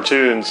these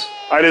cartoons.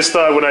 I just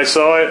thought when I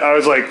saw it, I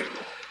was like,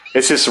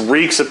 it just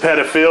reeks of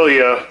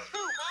pedophilia.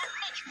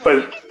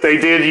 But they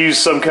did use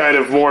some kind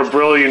of more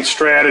brilliant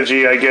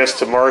strategy, I guess,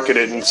 to market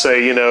it and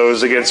say, it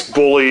was against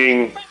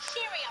bullying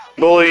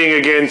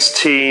against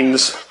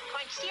teens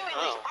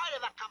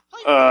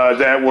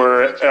that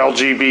were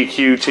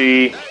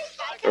LGBTQT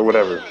or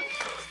whatever.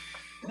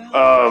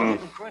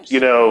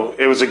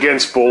 It was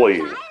against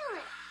bullying.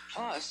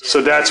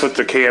 So that's what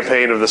the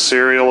campaign of the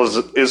cereal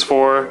is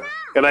for.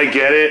 And I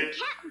get it,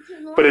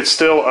 but it's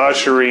still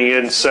ushering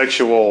in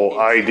sexual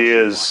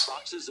ideas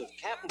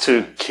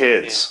to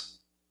kids.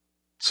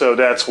 So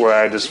that's where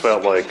I just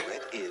felt like...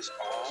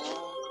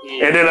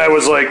 And then I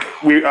was like,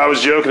 I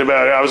was joking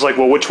about it. I was like,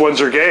 well, which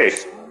ones are gay?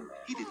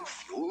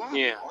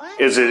 Yeah.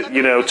 Is it,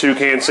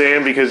 Toucan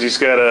Sam because he's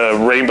got a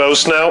rainbow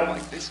snout?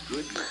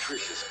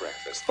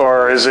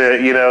 Or is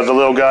it, the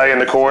little guy in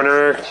the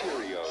corner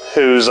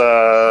who's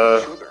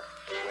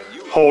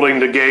holding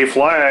the gay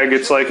flag?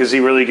 It's like, is he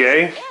really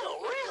gay?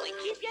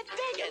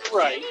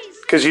 Right.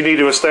 Because you need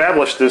to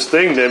establish this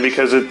thing then,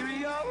 because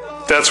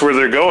that's where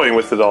they're going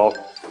with it all.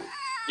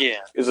 Yeah.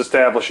 Is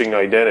establishing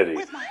identity.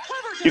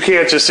 You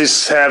can't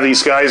just have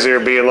these guys there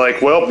being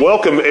like, well,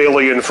 welcome,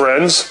 alien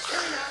friends.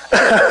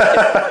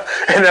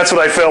 And that's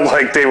what I felt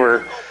like they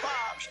were.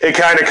 It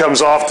kind of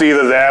comes off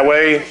either that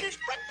way,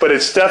 but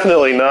it's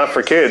definitely not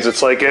for kids.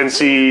 It's like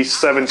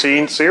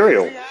NC-17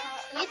 cereal,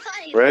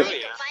 right?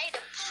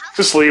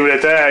 Just leave it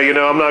at that.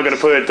 I'm not going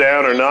to put it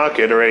down or knock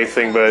it or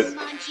anything, but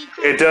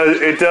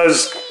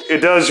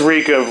it does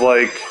reek of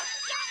like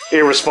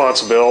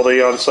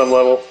irresponsibility on some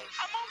level.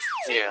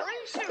 Yeah.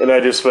 And I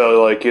just felt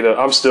like,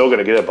 I'm still going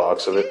to get a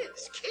box of it.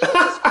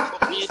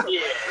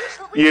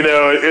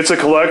 It's a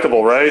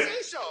collectible, right?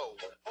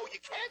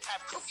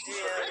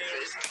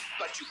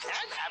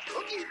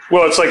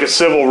 Well, it's like a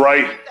civil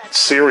right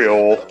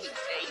cereal,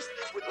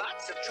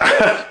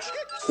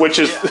 which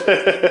is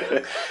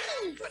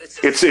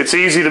it's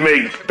easy to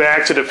make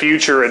Back to the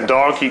Future and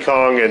Donkey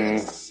Kong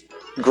and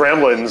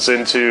Gremlins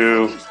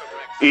into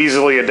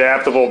easily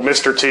adaptable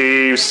Mr.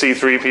 T,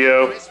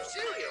 C-3PO.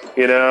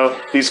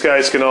 These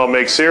guys can all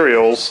make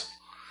cereals,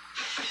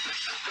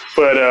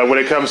 but when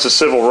it comes to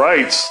civil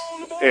rights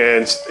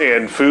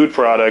and food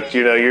product,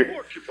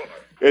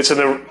 it's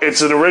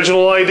an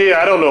original idea.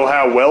 I don't know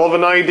how well of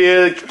an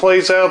idea it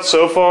plays out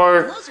so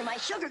far.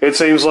 It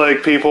seems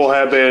like people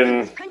have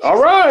been, all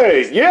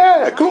right,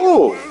 yeah,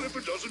 cool.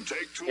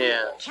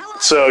 Yeah.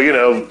 So,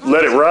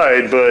 let it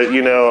ride, but,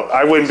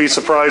 I wouldn't be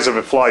surprised if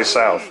it flies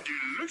south.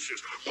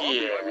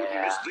 Yeah.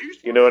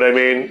 You know what I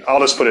mean? I'll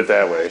just put it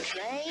that way.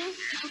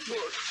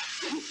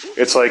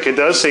 It's like, it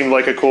does seem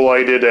like a cool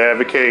idea to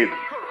advocate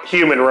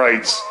human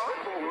rights.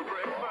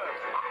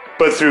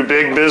 But through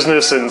big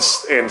business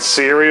and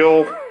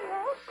cereal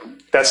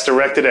that's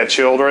directed at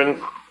children,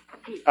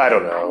 I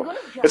don't know.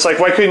 It's like,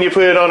 why couldn't you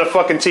put it on a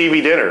fucking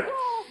TV dinner?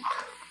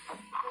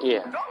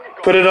 Yeah.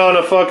 Put it on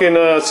a fucking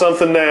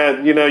something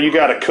that, you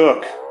gotta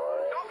cook.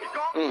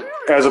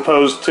 As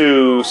opposed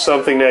to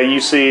something that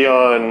you see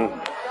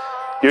on...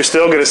 You're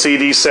still gonna see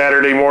these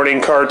Saturday morning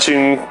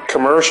cartoon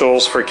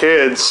commercials for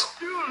kids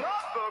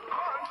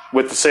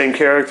with the same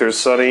characters,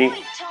 Sonny.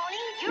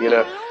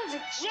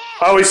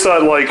 I always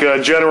thought like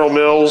General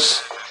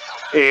Mills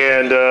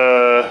and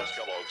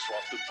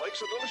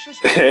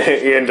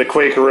and the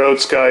Quaker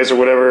Oats guys or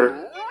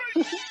whatever,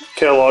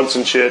 Kellogg's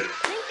and shit.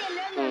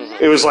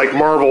 It was like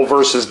Marvel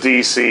versus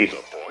DC.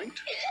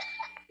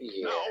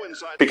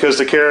 Because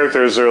the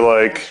characters are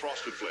like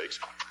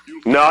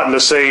not in the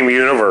same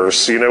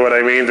universe, you know what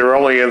I mean? They're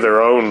only in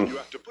their own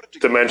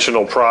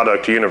dimensional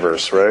product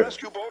universe, right?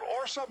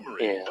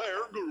 Yeah.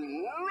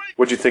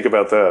 What'd you think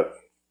about that?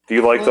 Do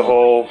you like the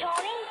whole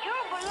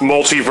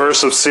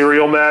multiverse of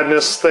cereal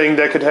madness thing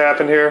that could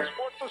happen here.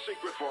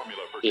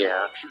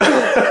 Yeah.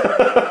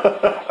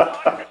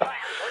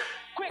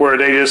 Where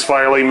they just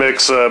finally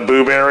mix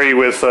Boo Berry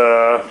with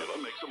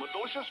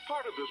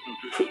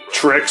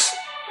Trix.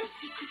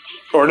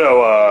 Or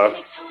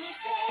no,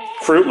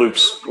 Fruit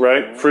Loops,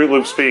 right? Fruit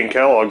Loops being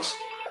Kellogg's.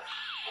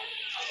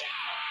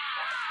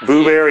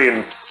 Boo Berry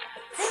and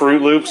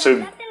Fruit Loops,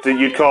 and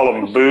you'd call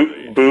them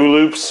Boo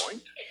Loops.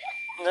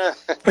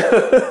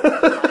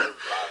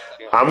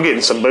 I'm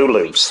getting some Boo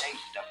Loops.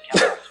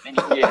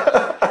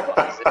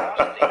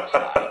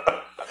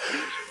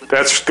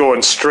 That's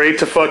going straight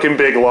to fucking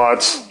Big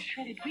Lots.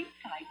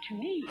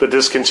 The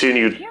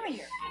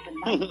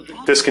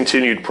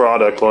discontinued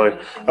product line.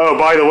 Oh,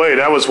 by the way,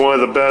 that was one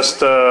of the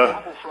best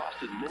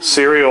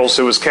cereals.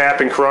 It was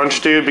Cap'n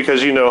Crunch, dude,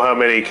 because you know how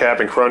many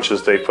Cap'n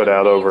Crunches they put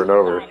out over and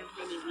over.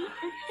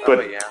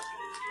 But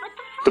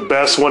the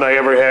best one I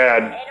ever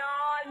had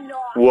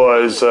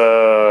was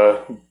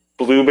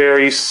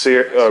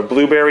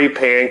blueberry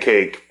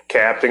pancake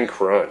Cap'n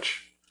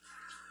Crunch.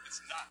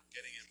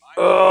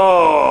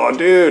 Oh,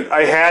 dude,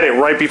 I had it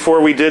right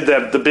before we did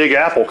the Big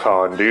Apple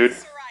Con, dude,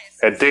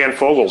 at Dan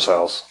Fogel's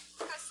house.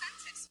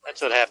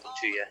 That's what happened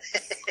to you.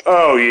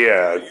 Oh,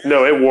 yeah.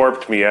 No, it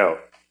warped me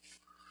out.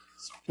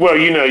 Well,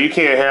 you know, you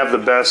can't have the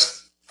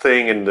best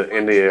thing in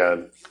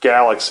the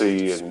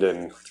galaxy and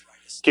then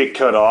get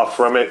cut off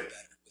from it.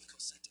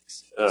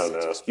 Oh,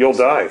 no. You'll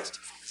die.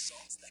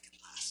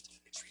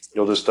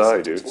 You'll just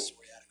die, dude.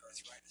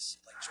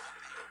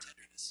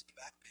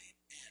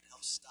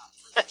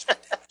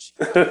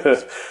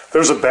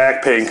 There's a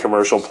back pain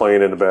commercial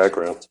playing in the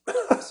background.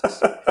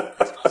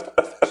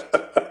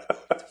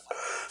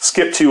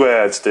 Skip 2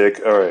 ads,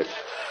 Dick. All right.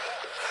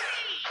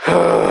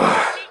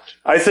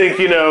 I think,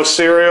 you know,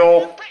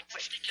 cereal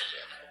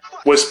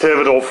was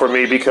pivotal for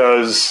me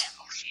because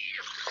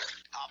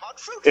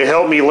it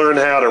helped me learn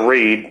how to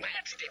read.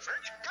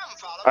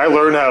 I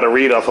learned how to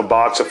read off a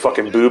box of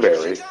fucking Boo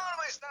Berry.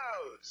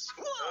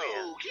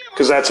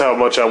 Because that's how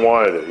much I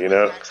wanted it, you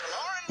know?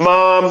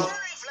 Mom,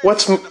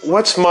 what's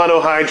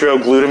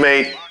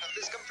monohydroglutamate?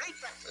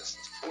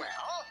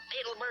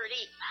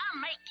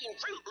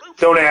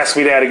 Don't ask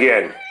me that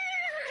again.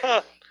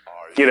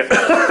 You know.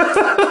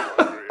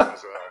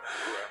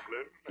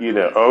 You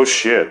know. Oh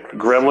shit.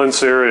 Gremlin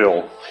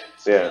cereal.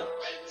 Yeah.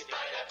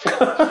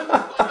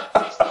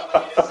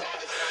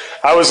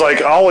 I was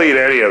like, I'll eat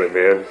any of it,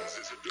 man.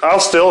 I'll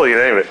still eat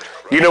any of it.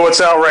 You know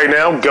what's out right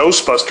now?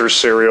 Ghostbusters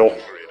cereal.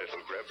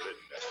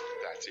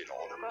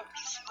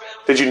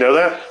 Did you know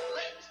that?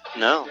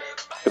 No.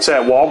 It's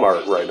at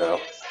Walmart right now.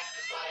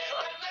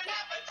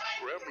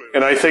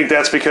 And I think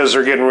that's because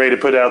they're getting ready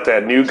to put out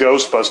that new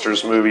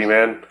Ghostbusters movie,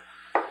 man.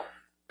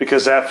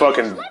 Because that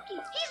fucking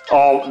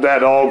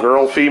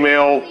all-girl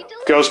female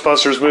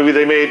Ghostbusters movie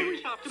they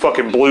made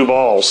fucking blew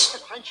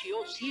balls.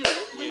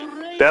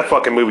 That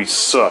fucking movie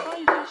sucked.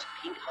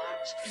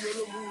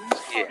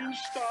 Yeah.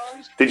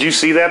 Did you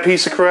see that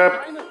piece of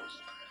crap?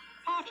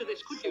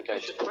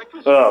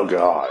 Oh,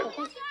 God.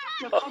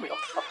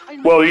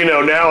 Well, you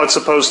know, now it's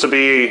supposed to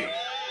be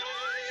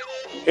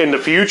in the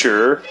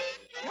future.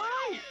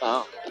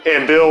 Oh.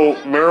 And Bill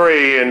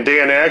Murray and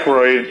Dan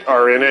Aykroyd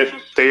are in it.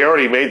 They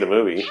already made the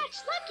movie.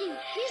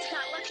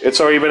 It's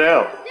already been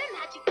out.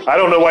 I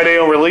don't know why they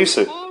don't release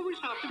it.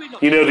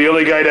 You know, the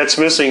only guy that's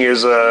missing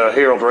is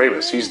Harold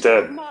Ramis. He's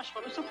dead.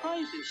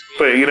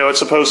 But, you know, it's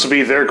supposed to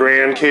be their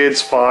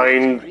grandkids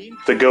find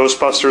the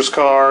Ghostbusters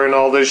car and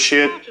all this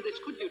shit. Oh,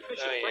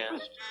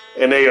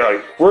 yeah. And they are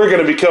like, we're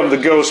going to become the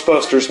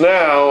Ghostbusters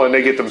now. And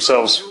they get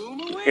themselves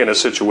in a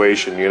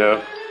situation, you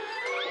know?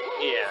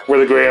 Yeah. Where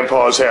the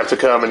grandpas have to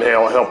come and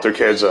help their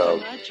kids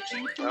out.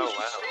 Oh,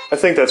 wow. I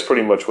think that's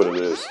pretty much what it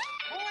is.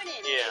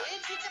 Yeah.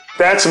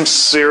 That's some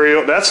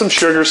cereal. That's some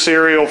sugar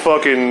cereal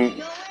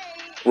fucking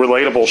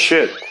relatable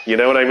shit. You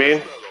know what I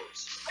mean?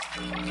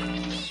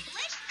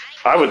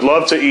 I would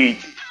love to eat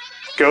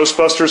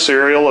Ghostbuster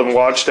cereal and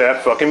watch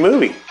that fucking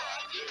movie.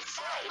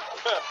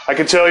 I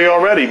can tell you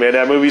already, man,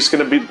 that movie's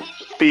going to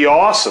be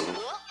awesome.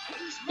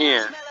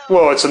 Yeah.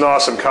 Well, it's an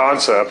awesome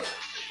concept.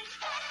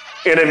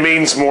 And it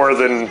means more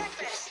than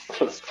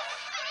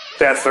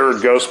that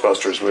third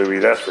Ghostbusters movie,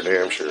 that's for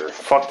damn sure.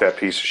 Fuck that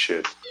piece of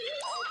shit.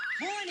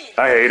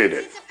 I hated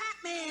it.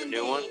 The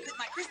new one?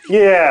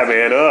 Yeah,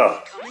 man,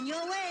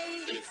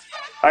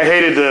 I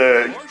hated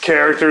the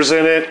characters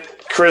in it.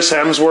 Chris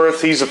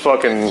Hemsworth, he's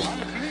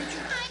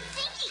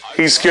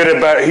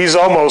he's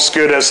almost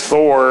good as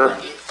Thor.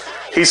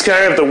 He's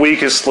kind of the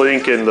weakest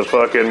link in the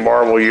fucking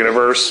Marvel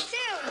universe.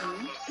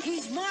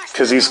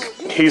 Because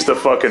he's the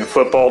fucking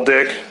football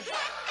dick.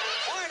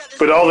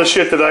 But all the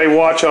shit that I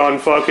watch on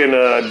fucking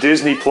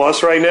Disney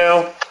Plus right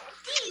now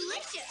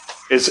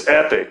is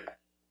epic.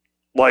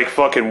 Like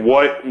fucking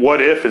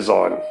What If is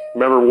on.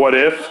 Remember What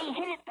If?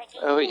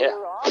 Oh, yeah.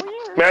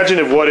 Imagine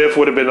if What If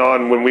would have been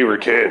on when we were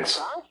kids.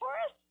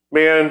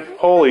 Man,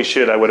 holy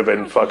shit, I would have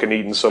been fucking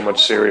eating so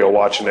much cereal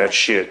watching that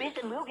shit.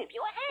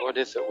 What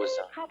if it was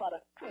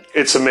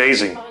It's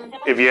amazing.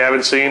 If you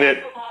haven't seen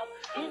it,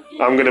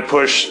 I'm gonna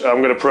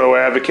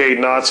pro-advocate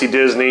Nazi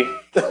Disney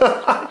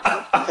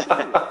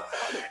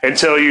and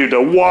tell you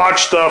to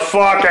watch the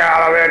fuck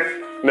out of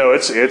it. No,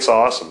 it's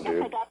awesome,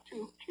 dude.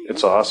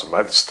 It's awesome.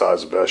 I just thought it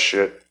was the best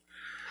shit.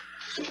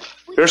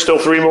 There's still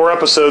 3 more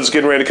episodes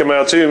getting ready to come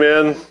out too,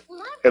 man.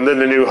 And then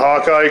the new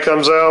Hawkeye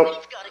comes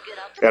out,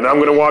 and I'm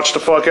gonna watch the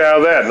fuck out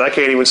of that. And I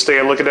can't even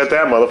stand looking at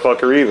that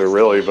motherfucker either,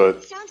 really.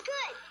 But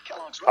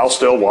I'll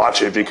still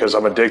watch it because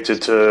I'm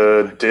addicted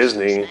to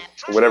Disney,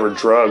 whatever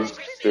drug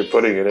they're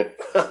putting in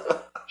it.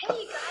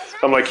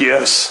 I'm like,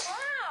 yes.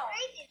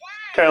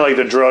 Kind of like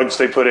the drugs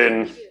they put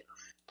in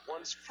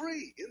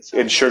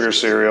sugar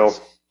cereal.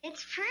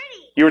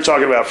 You were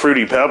talking about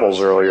Fruity Pebbles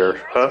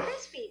earlier, huh?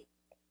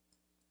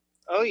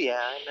 Oh yeah,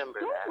 I remember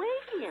that.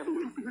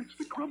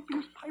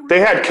 They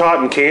had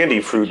cotton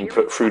candy Fruity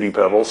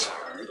Pebbles.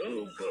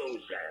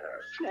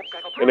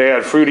 And they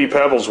had Fruity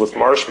Pebbles with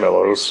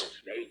marshmallows.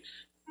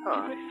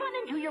 Huh.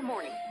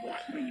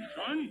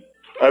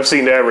 I've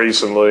seen that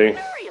recently.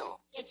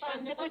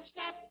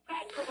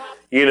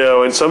 You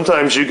know, and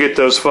sometimes you get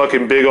those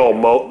fucking big old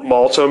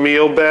Malto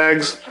meal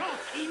bags,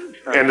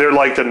 and they're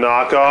like the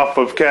knockoff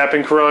of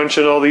Captain Crunch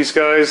and all these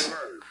guys.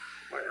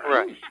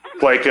 Right.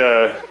 Like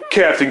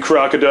Captain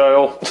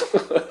Crocodile,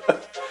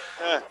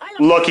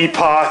 Lucky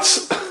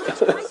Pots,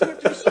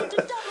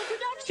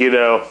 you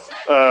know,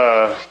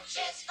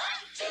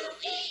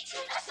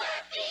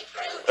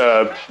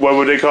 what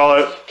would they call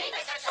it?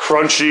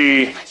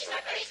 Crunchy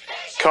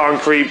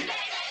concrete,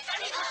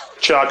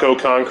 Choco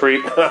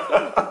concrete.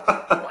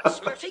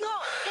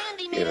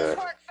 Yeah.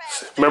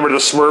 Remember the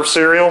Smurf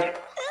cereal?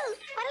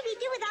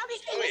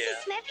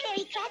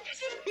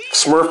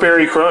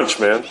 Smurfberry Crunch,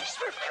 man.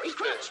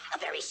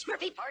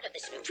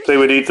 They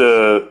would eat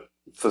the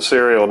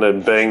cereal and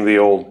then bang the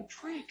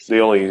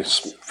only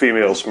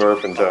female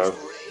Smurf in town.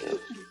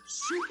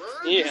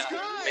 Yeah,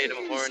 made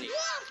him horny.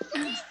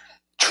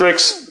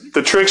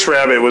 The Trix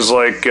Rabbit was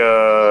like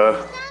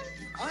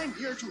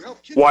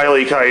Wile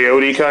E.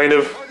 Coyote, kind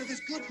of.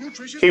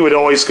 He would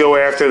always go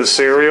after the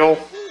cereal.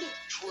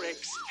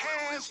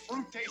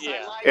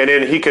 Yeah. And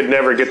then he could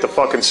never get the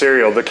fucking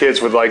cereal. The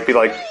kids would be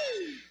like,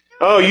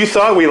 "Oh, you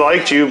thought we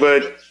liked you,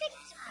 but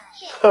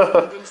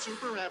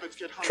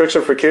tricks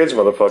are for kids,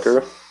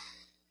 motherfucker."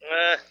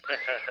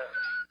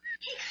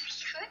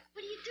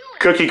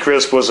 Cookie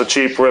Crisp was a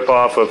cheap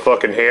rip-off of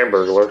fucking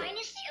Hamburglar.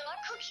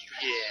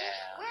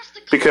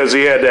 Because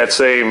he had that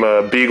same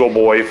Beagle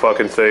Boy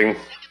fucking thing.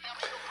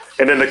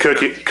 And then the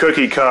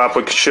cookie cop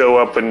would show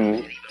up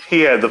and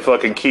he had the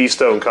fucking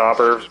Keystone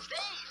Copper.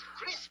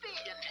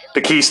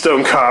 The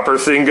Keystone Copper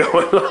thing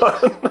going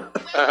on.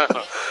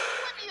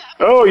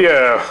 Oh,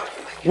 yeah.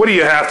 What do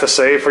you have to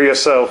say for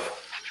yourself?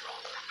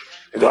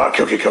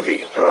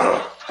 Cookie.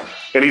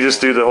 And he just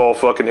do the whole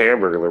fucking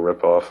Hamburglar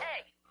ripoff.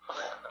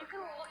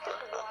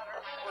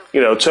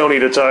 You know, Tony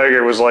the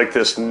Tiger was like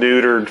this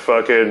neutered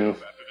fucking,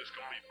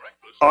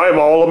 I'm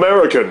all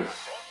American.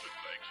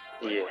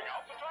 Yeah.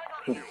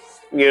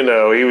 You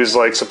know, he was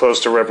like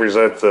supposed to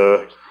represent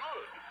the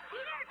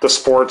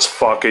sports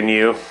fucking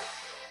you.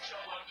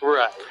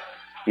 Right.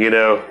 You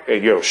know,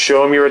 and yo,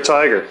 show him you're a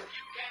tiger.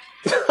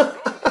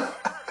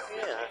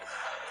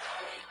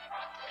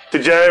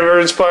 Did that ever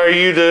inspire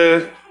you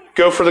to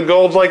go for the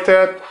gold like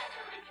that?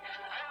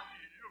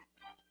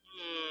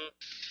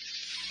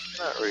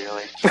 Not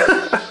really.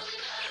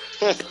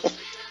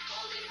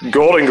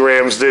 Golden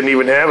Grams didn't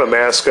even have a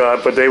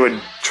mascot, but they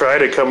would try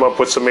to come up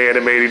with some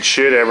animated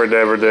shit ever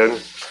then.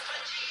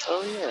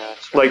 Oh yeah.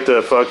 Like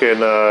the fucking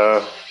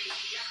the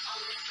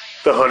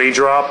Honey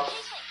Drop.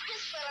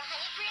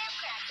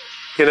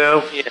 You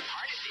know? Yeah.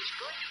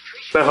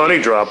 The Honey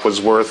Drop was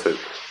worth it.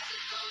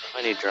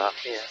 Honey Drop,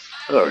 yeah.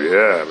 Oh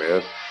yeah,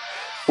 man.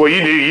 Well,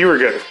 you knew you were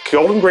good.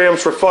 Golden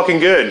Grams were fucking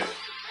good,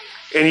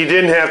 and you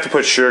didn't have to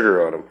put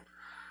sugar on them.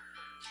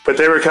 But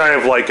they were kind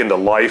of like in the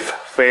Life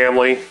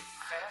family.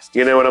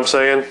 You know what I'm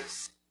saying?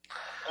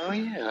 Oh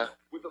yeah.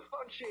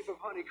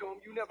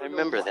 I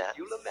remember that.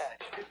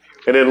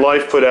 And then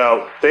Life put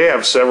out, they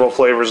have several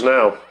flavors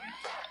now,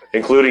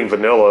 including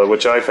vanilla,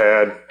 which I've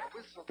had,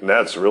 and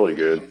that's really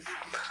good.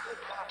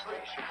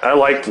 I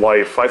liked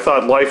Life. I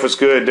thought Life was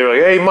good. They were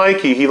like, hey,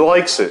 Mikey, he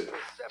likes it.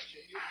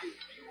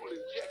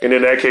 And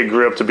then that kid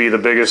grew up to be the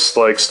biggest,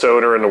 like,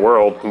 stoner in the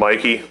world,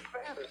 Mikey.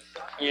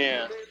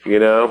 Yeah. You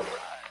know?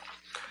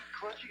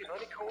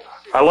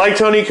 I liked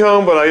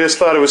Honeycomb, but I just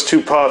thought it was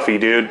too puffy,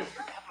 dude.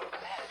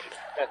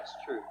 That's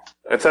true.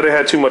 I thought it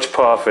had too much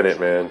puff in it,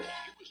 man.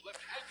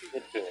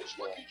 It does,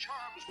 yeah.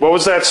 What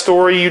was that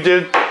story you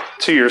did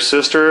to your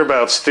sister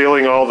about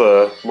stealing all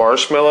the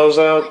marshmallows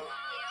out?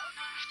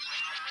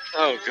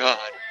 Oh God.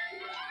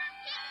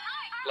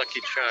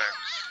 Lucky Charms.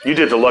 You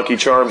did the Lucky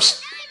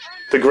Charms,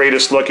 the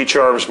greatest Lucky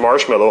Charms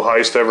marshmallow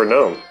heist ever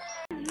known.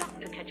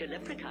 To catch a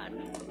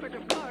leprechaun, but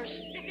of course,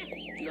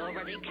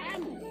 nobody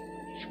can.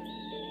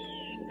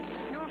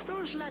 Now, if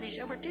those laddies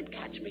ever did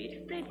catch me,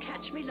 they'd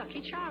catch me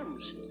Lucky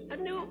Charms. A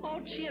new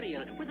oat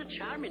cereal with a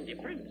charming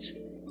difference.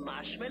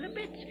 Marshmallow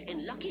bits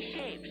in lucky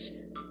shapes.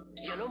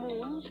 Yellow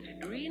moons,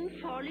 green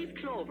four-leaf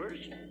clovers,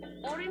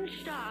 orange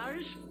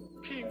stars,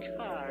 pink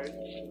hearts.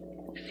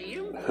 See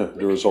 'em?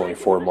 There was only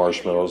 4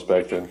 marshmallows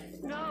back then.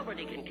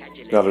 Nobody can catch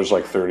a Now there's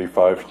like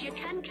 35. But you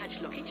can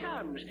catch Lucky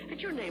Charms at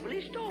your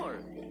neighborly store.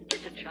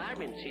 It's a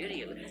charming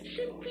cereal,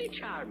 simply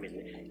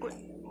charming. But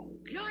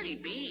glory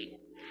be,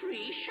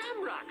 free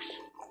shamrocks.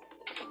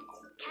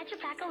 Catch a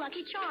pack of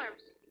Lucky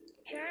Charms.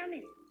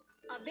 Charming.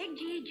 A Big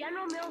G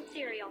General Mills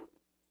cereal.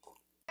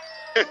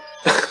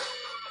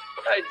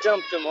 I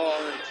dumped them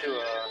all into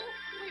a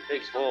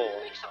big bowl,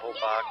 the whole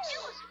box.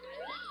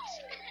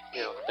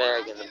 You know,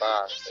 bag in the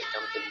box. I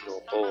dumped it into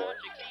a bowl.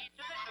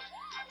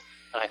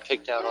 And I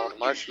picked out all the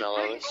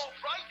marshmallows.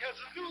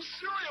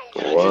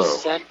 And I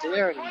just sat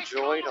there and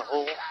enjoyed a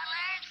whole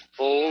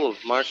bowl of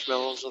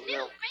marshmallows with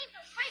milk.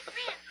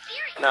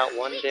 Not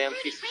one damn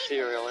piece of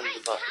cereal in the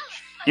bunch.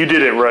 You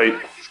did it right.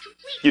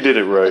 You did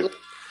it right.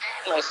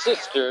 My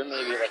sister,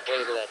 maybe like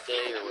later that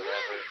day or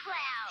whatever,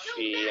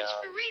 she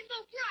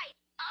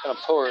gonna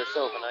pour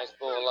herself a nice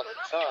bowl of Lucky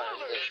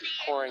Charms, and she's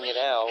pouring it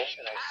out,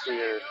 and I see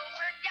her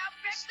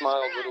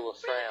smile a little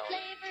frown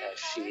as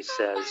she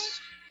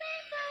says,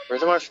 "Where are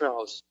the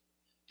marshmallows?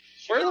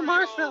 Where are the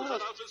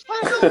marshmallows?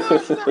 Where are the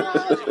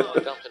marshmallows?" You know,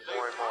 dumping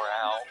more and more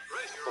out,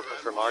 looking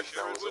for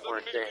marshmallows that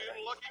weren't there.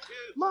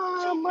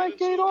 Mom, I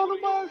ate all the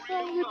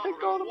marshmallows. You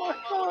picked all the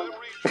marshmallows.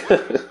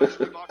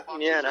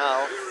 Yeah,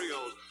 no.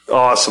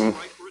 Awesome.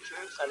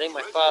 I think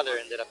my father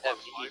ended up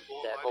having to eat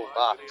that whole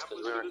box because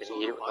we weren't going to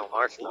eat it with no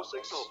marshmallows.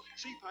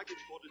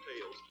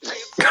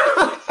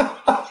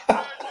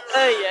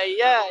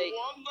 Ay.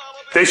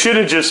 They should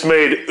have just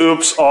made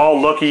Oops All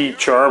Lucky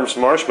Charms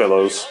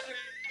marshmallows.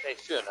 They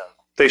should have.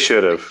 They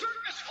should have.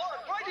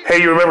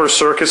 Hey, you remember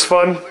Circus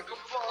Fun?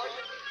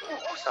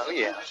 Oh,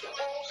 yeah.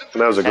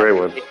 That was a great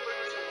one.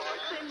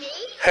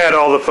 Had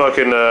all the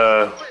fucking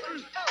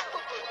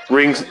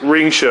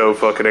ring show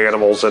fucking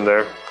animals in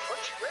there.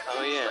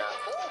 Oh, yeah.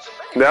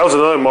 That was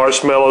another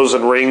marshmallows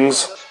and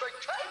rings.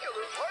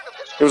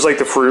 It was like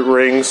the fruit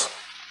rings.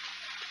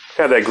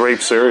 Had that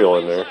grape cereal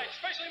in there.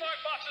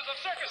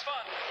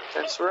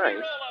 That's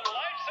right.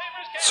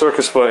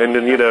 Circus Fun, and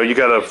then, you know, you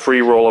got a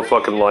free roll of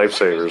fucking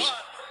Lifesavers.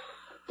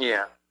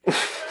 Yeah. I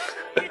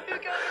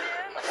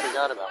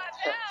forgot about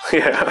that.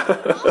 Yeah.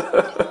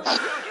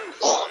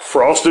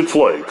 Frosted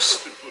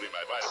Flakes.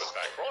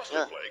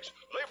 Yeah.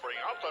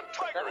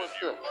 That was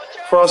good.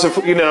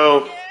 Frosted, you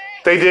know,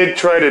 they did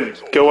try to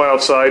go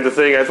outside the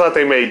thing. I thought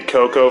they made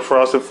Cocoa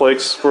Frosted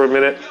Flakes for a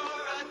minute.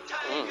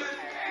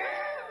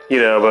 You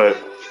know, but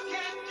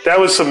that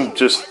was some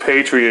just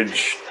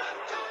patronage.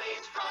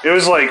 It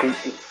was like,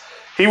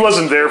 he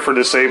wasn't there for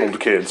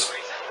disabled kids.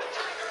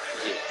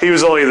 He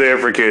was only there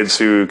for kids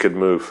who could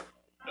move.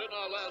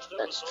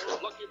 That's true.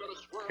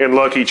 And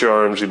Lucky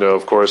Charms, you know,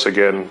 of course,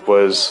 again,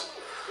 was...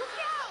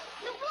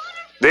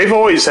 They've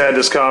always had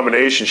this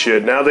combination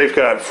shit. Now they've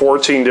got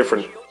 14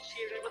 different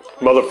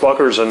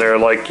motherfuckers in there,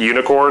 like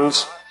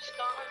unicorns.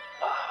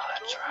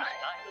 That's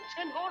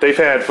right. They've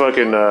had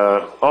fucking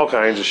all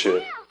kinds of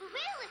shit.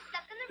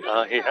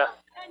 Oh, yeah.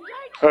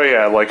 Oh,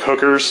 yeah, like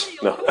hookers.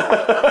 No.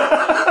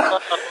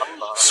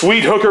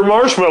 Sweet hooker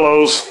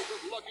marshmallows.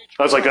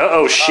 I was like,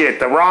 oh shit,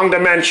 the wrong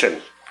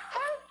dimension.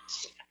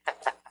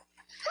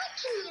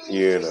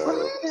 You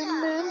know.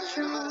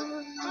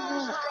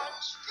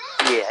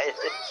 Yeah.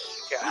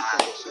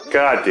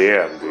 God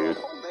damn, dude.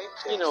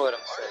 You know what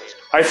I'm saying.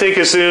 I think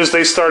as soon as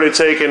they started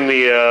taking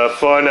the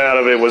fun out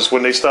of it was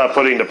when they stopped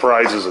putting the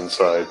prizes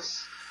inside.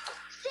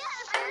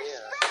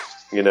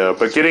 You know,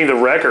 but getting the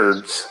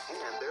records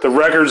that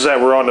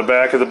were on the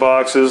back of the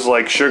boxes,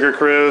 like Sugar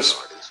Crisp,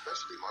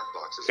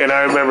 and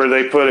I remember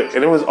they put it,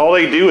 and it was all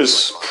they do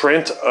is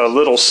print a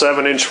little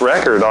 7-inch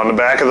record on the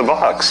back of the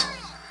box.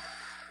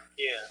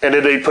 Yeah. And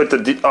then they put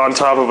on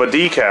top of a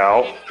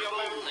decal,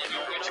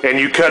 and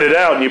you cut it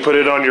out and you put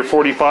it on your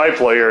 45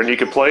 player, and you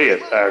could play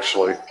it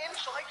actually.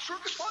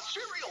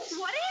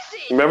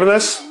 Remember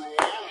this? Of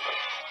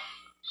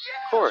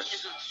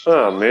course.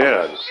 Oh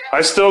man,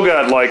 I still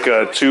got like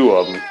 2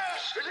 of them.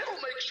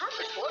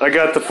 I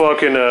got the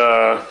fucking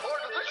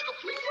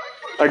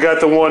I got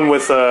the one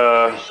with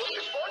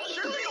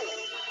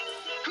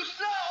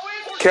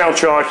Count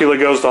Chocula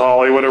Goes to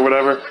Hollywood or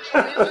whatever.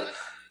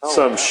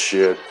 Some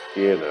shit,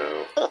 you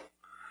know.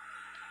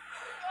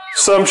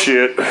 Some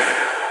shit. Time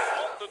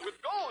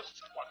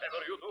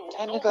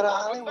to go to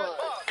Hollywood.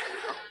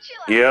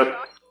 Yep.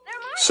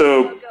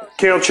 So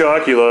Count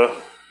Chocula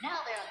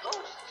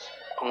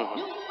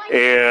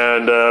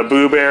and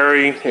Boo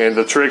Berry and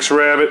the Trix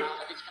Rabbit,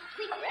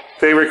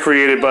 they were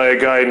created by a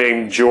guy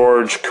named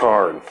George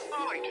Carn.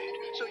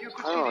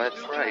 Oh,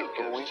 that's right.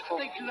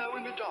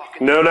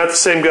 No, not the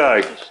same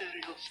guy.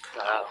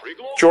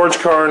 George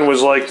Carn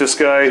was like this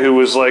guy who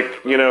was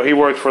like, you know, he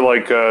worked for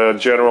like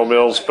General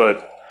Mills,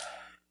 but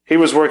he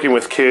was working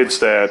with kids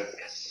that,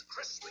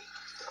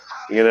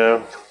 you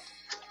know,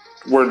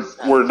 were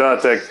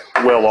not that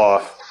well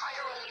off.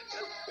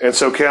 And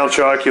so Count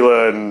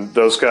Chocula and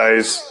those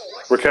guys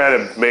were kind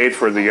of made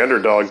for the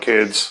underdog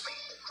kids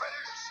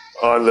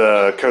on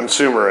the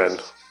consumer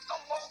end.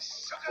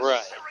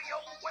 Right.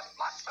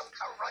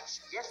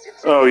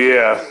 Oh,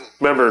 yeah.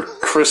 Remember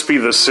Crispy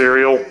the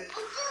cereal?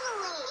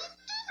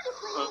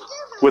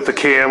 With the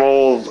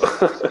camel.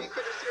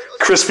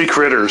 Crispy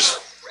Critters.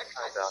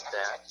 About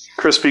that.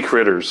 Crispy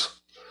Critters.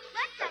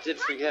 I did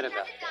forget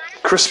about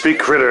that. Crispy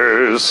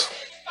Critters.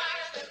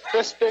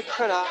 Crispy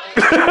Critter.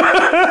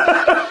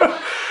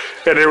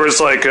 And there was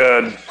like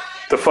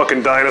the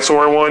fucking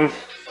dinosaur one.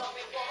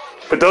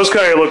 But those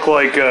kind of look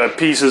like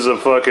pieces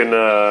of fucking...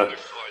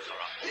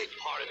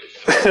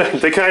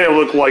 they kind of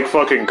look like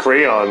fucking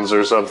crayons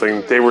or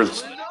something. They were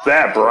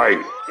that bright,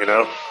 you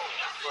know?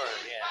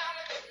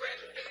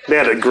 They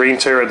had a green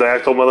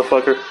pterodactyl,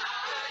 motherfucker.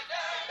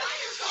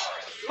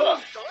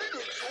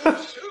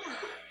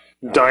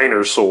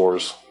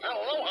 Dinosaurs.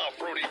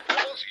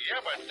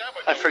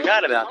 I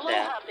forgot about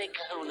that.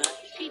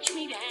 Teach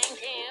me to hang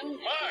ten.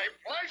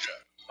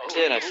 I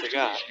did, I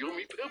forgot.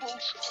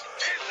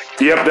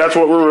 Yep, that's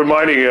what we're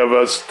reminding of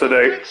us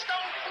today.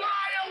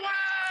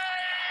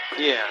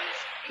 Yeah.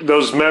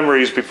 Those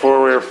memories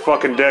before we were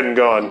fucking dead and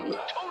gone.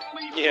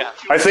 Yeah.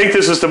 I think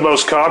this is the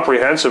most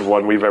comprehensive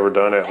one we've ever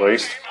done, at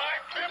least.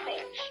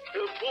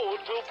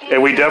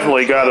 And we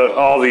definitely got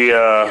all the,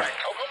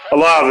 a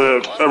lot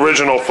of the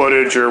original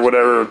footage or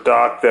whatever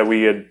doc that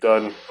we had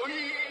done.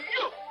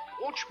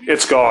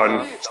 It's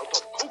gone,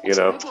 you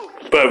know.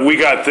 But we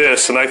got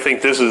this, and I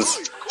think this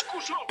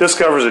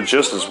covers it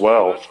just as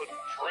well.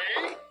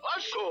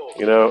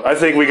 You know, I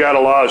think we got a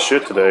lot of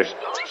shit today.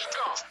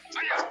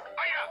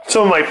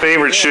 Some of my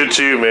favorite shit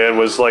too, man,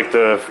 was like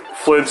the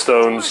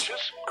Flintstones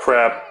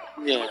crap.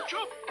 Yeah.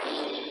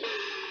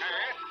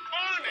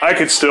 I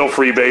could still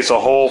freebase a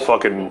whole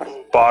fucking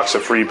box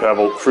of Fruity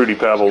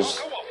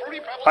Pebbles.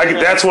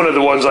 That's one of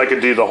the ones I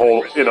could do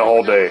in a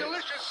whole day.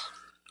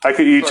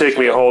 You take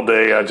me a whole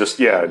day, I just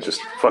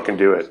fucking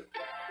do it.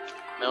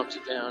 Melt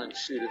it down and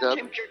shoot it up.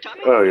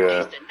 Oh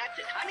yeah.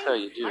 That's how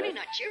you do it.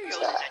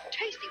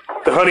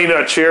 The Honey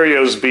Nut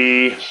Cheerios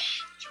be...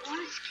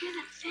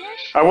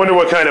 I wonder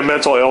what kind of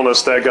mental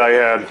illness that guy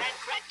had.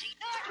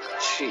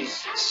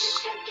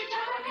 Jesus.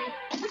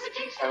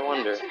 I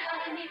wonder.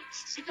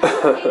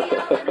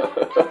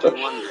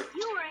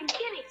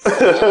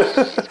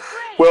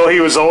 Well, he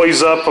was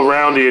always up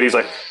around you, and he's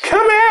like,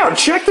 "Come out,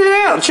 check it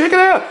out, check it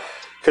out."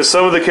 Because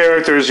some of the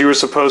characters you were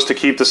supposed to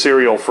keep the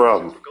cereal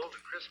from.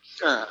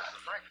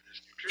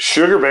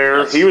 Sugar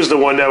Bear, he was the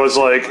one that was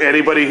like,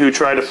 anybody who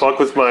tried to fuck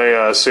with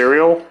my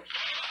cereal,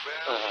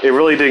 it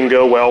really didn't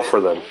go well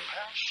for them.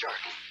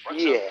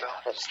 Yeah,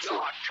 that's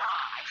true.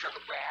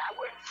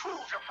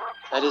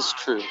 That is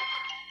true.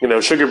 You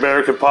know, Sugar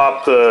Bear could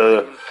pop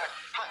the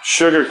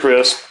Sugar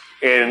Crisp,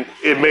 and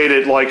it made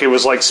it like it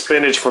was like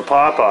spinach for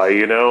Popeye,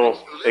 you know?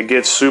 It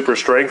gets super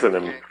strength in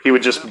him. He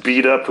would just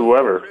beat up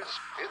whoever.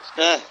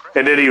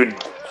 And then he would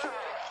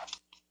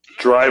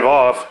drive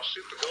off.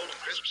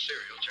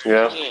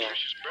 Yeah.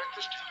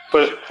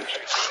 But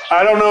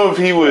I don't know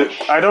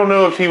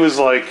if he was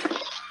like...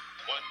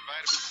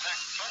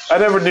 I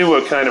never knew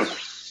what kind of...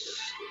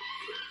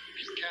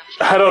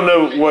 I don't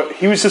know what...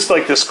 He was just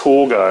like this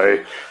cool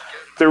guy.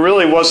 There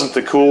really wasn't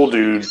the cool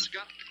dude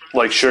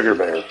like Sugar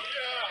Bear.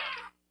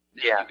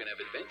 Yeah.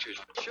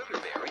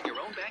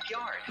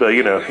 But,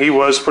 you know, he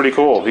was pretty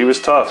cool. He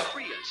was tough.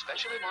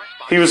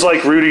 He was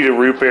like Rudy the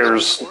Root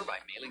Bear's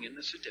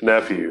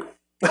nephew.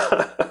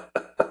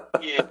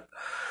 Yeah.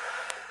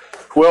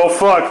 Well,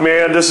 fuck,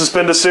 man. This has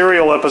been the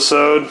cereal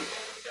episode.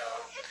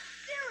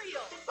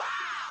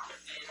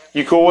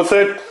 You cool with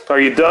it? Are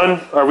you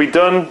done? Are we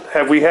done?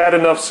 Have we had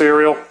enough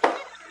cereal?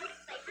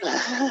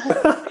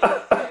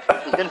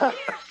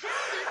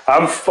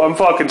 I'm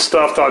fucking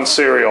stuffed on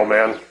cereal,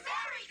 man.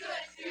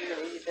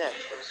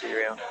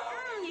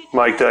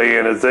 Mike,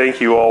 Diana,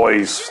 thank you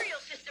always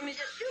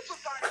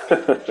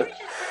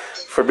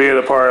for being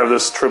a part of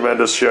this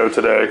tremendous show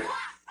today.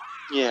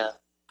 Yeah.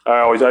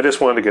 I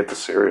just wanted to get the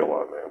cereal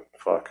on, man.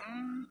 Fuck.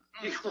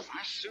 You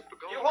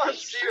want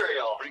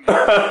cereal?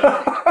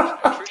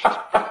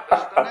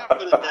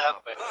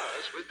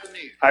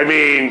 I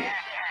mean,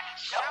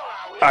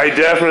 I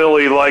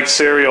definitely liked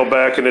cereal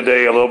back in the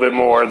day a little bit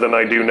more than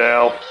I do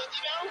now.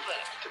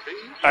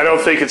 I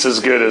don't think it's as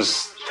good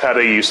as how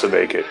they used to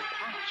make it.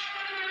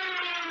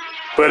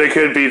 But it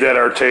could be that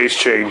our taste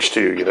changed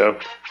too, you know?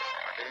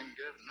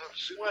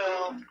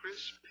 Well,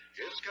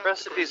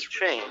 recipes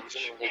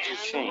change. They do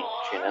change,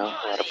 you know?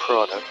 A lot of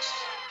products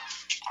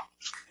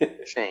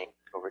change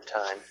over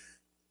time.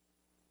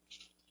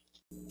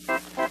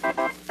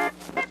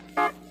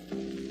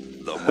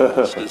 The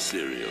Monster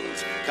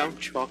Cereals, Count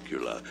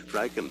Chocula,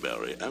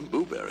 Frankenberry, and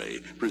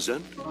Blueberry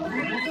present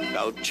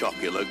Count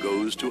Chocula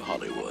Goes to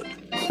Hollywood.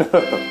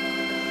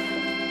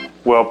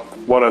 Well,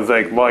 want to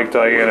thank Mike,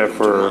 Diana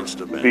for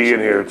being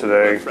here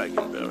today.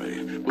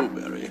 Frankenberry,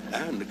 Blueberry,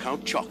 and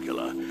Count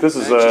Chocula. This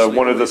is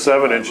one of the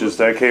 7-inches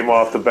that came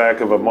off the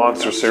back of a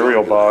Monster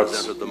cereal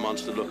box. The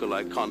Monster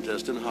Lookalike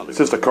Contest in Hollywood. It's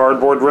just a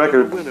cardboard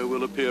record. The winner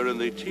will appear in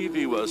the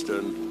TV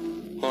Western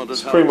Haunted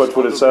That's pretty much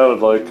what it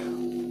sounded like.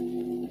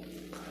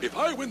 If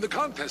I win the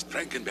contest,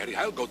 Frankenberry,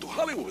 I'll go to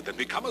Hollywood and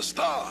become a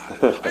star.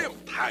 I am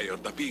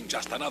tired of being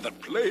just another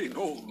plain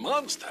old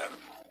monster.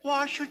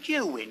 Why should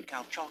you win,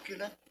 Count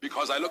Chocula?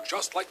 Because I look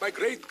just like my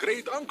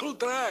great-great-uncle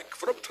Drac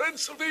from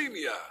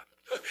Transylvania.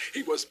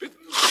 He was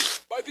bitten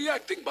by the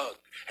acting bug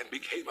and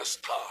became a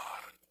star.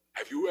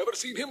 Have you ever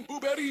seen him,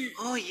 Booberry?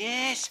 Oh,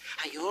 yes.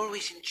 I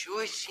always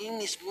enjoy seeing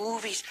these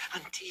movies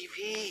on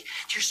TV.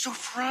 They're so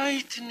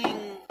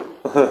frightening.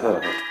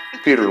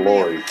 Peter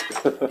Lorre.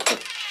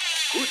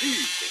 Good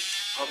evening.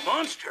 A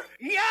monster?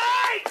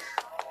 Yikes!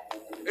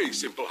 A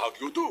simple how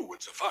do you do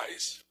would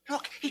suffice.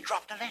 Look, he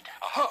dropped a letter.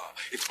 Aha!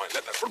 It's my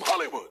letter from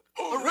Hollywood.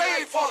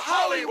 Hooray for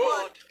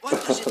Hollywood!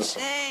 What does it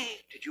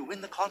say? Did you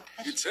win the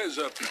contest? It says,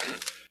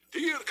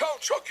 Dear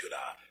Count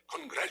Chocula,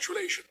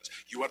 congratulations.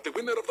 You are the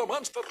winner of the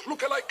Monster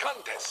Look-alike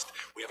Contest.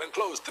 We have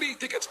enclosed 3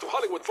 tickets to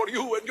Hollywood for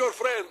you and your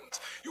friends.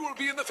 You will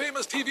be in the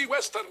famous TV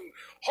Western,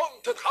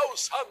 Haunted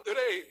House on the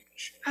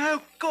Range.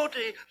 Oh,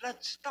 goody.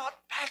 Let's start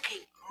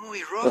packing. Oh,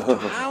 we're off to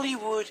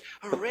Hollywood.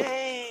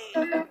 Hooray!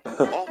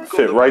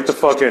 Fit right the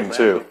fuck in,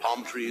 too.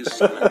 Palm trees,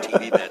 sun, and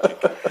TV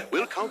magic.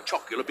 Will Count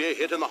Chocula be a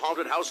hit in the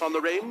Haunted House on the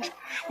Range?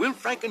 Will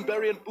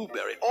Frankenberry and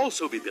Booberry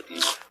also be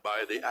bitten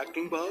by the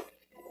acting bug?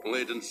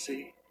 Wait and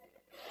see.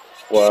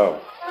 Wow.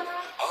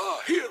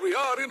 Ah, here we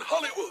are in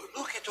Hollywood.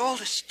 Look at all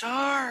the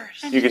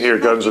stars. You can hear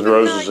Guns N'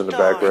 Roses in the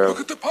background. Look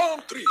at the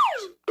palm trees.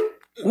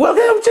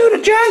 Welcome to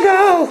the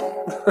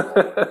jungle!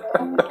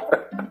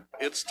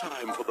 It's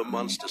time for the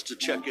monsters to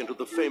check into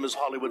the famous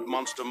Hollywood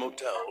Monster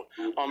Motel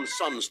on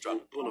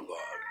Sunstruck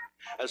Boulevard.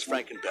 As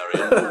Frankenberry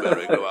and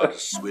Booberry go out to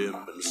swim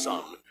and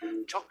sun,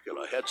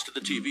 Chocula heads to the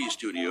TV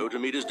studio to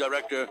meet his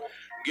director,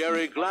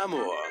 Gary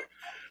Glamour.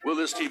 Will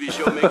this TV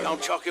show make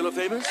Count Chocula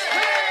famous?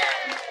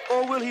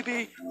 Or will he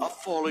be a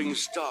falling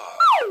star?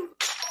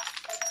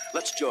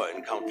 Let's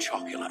join Count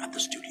Chocula at the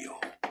studio.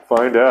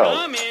 Find out.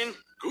 Come in.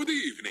 Good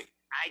evening.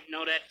 I'd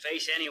know that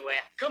face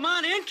anywhere. Come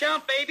on in,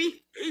 Count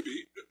Baby.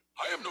 Baby?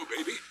 I am no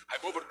baby.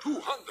 I'm over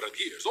 200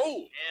 years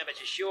old. Yeah, but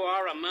you sure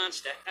are a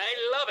monster. I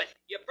love it.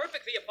 You're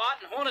perfect for your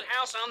part in Haunted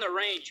House on the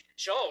Range.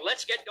 So,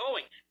 let's get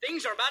going.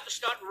 Things are about to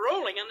start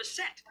rolling on the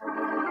set.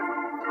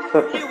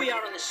 Here we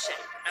are on the set.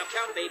 Now,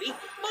 Count Baby,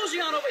 mosey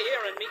on over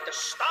here and meet the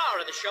star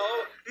of the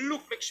show,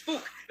 Luke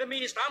McSpook, the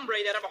meanest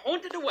hombre that ever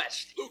haunted the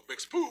West. Luke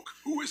McSpook?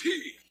 Who is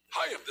he?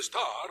 I am the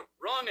star.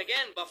 Wrong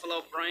again,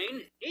 Buffalo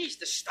Brain. He's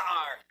the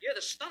star. You're the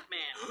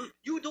stuntman.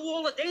 You do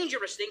all the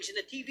dangerous things in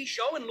the TV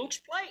show in Luke's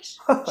place.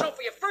 So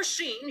for your first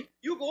scene,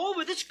 you go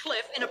over this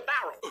cliff in a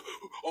barrel.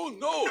 Oh,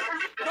 no.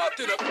 Not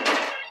in a...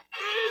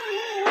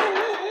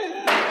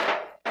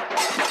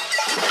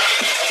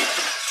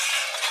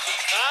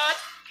 Cut.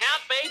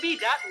 Count Baby,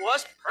 that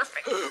was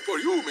perfect. For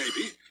you,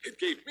 maybe. It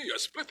gave me a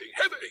splitting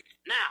headache.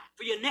 Now,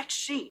 for your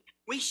next scene,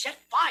 we set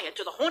fire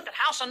to the haunted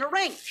house on the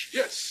range.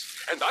 Yes,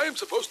 and I am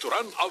supposed to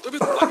run out of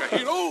it like a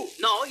hero.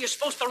 No, you're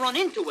supposed to run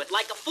into it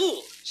like a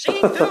fool.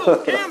 Scene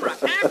 2, camera,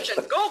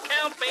 action, go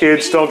Count Baby.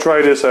 Kids, don't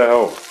try this at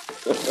home.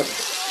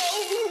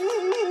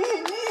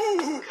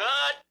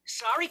 Cut.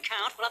 Sorry,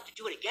 Count, we'll have to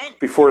do it again.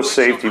 Before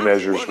safety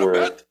measures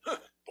were...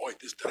 Boy,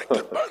 this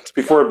director burns.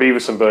 Before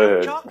Beavis and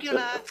Butthead.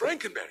 Chocula.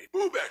 Frankenberry,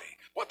 Booberry,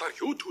 what are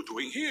you two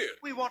doing here?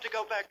 We want to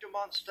go back to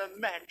Monster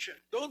Mansion.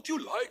 Don't you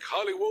like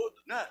Hollywood?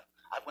 No,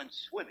 I went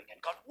swimming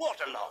and got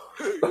waterlogged.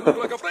 Hey, you look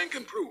like a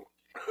Frankenproof.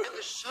 And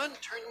the sun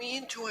turned me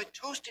into a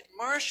toasted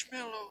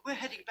marshmallow. We're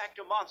heading back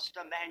to Monster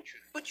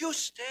Mansion. But you'll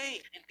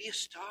stay and be a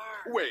star.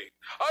 Wait,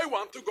 I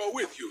want to go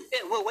with you.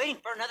 We're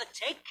waiting for another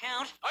take,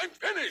 Count. I'm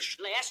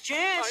finished. Last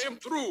chance. I am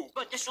through.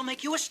 But this will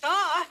make you a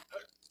star.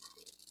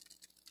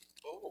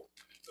 Oh,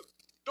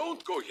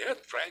 don't go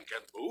yet, Frank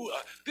and Boo.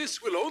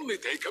 This will only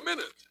take a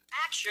minute.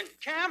 Action,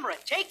 camera,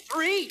 take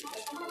 3.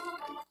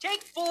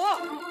 Take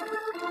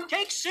 4.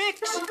 Take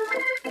 6.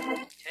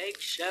 Take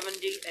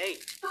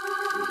 78.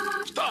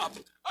 Stop!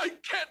 I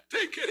can't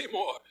take any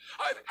more.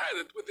 I've had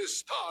it with this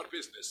star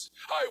business.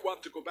 I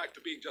want to go back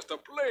to being just a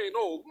plain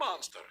old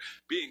monster.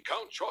 Being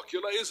Count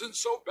Chocula isn't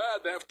so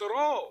bad after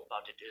all.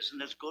 But it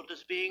isn't as good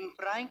as being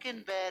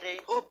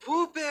Frankenberry. Or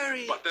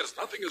Booberry. But there's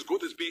nothing as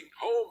good as being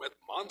home at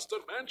Monster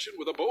Mansion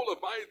with a bowl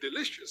of my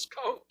delicious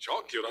Count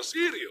Chocula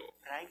cereal.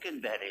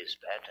 Frankenberry's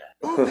better.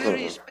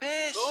 Booberry's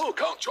best. No,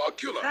 Count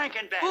Chocula.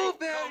 Frankenberry.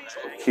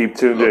 Booberry. Keep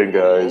tuned in,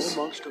 guys.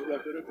 All Monster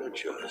Record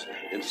adventures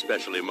in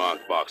specially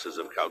marked boxes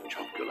of Count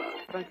Chocula,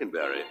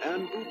 Frankenberry,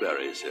 and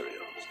Booberry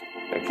cereals.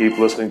 And keep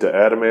listening to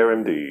Adam Air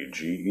MD,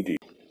 GED.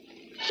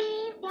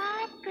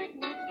 What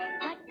goodness,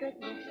 what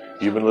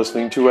goodness. You've been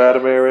listening to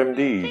Adam Air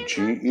MD,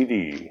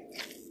 GED.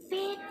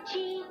 Big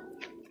G.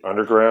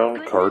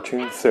 Underground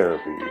Cartoon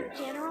Therapy.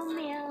 General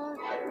Mills.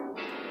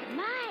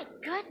 My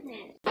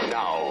goodness.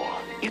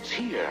 Now, it's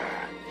here.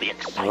 The Oh,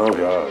 excitement,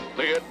 God.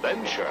 the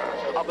adventure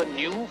of a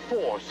new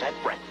force at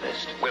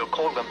breakfast. We'll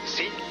call them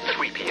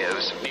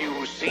C-3POs.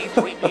 New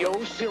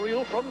C-3PO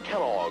cereal from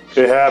Kellogg's.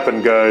 It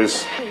happened,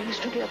 guys. Hangs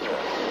together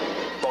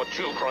for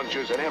 2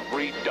 crunches in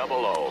every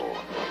 00.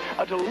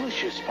 A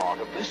delicious part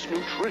of this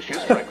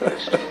nutritious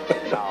breakfast.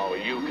 Now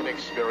you can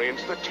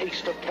experience the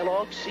taste of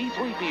Kellogg's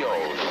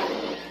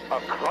C-3POs. A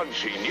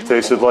crunchy new...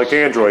 Tasted like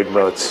Android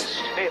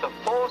nuts. May the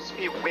force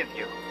be with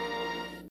you.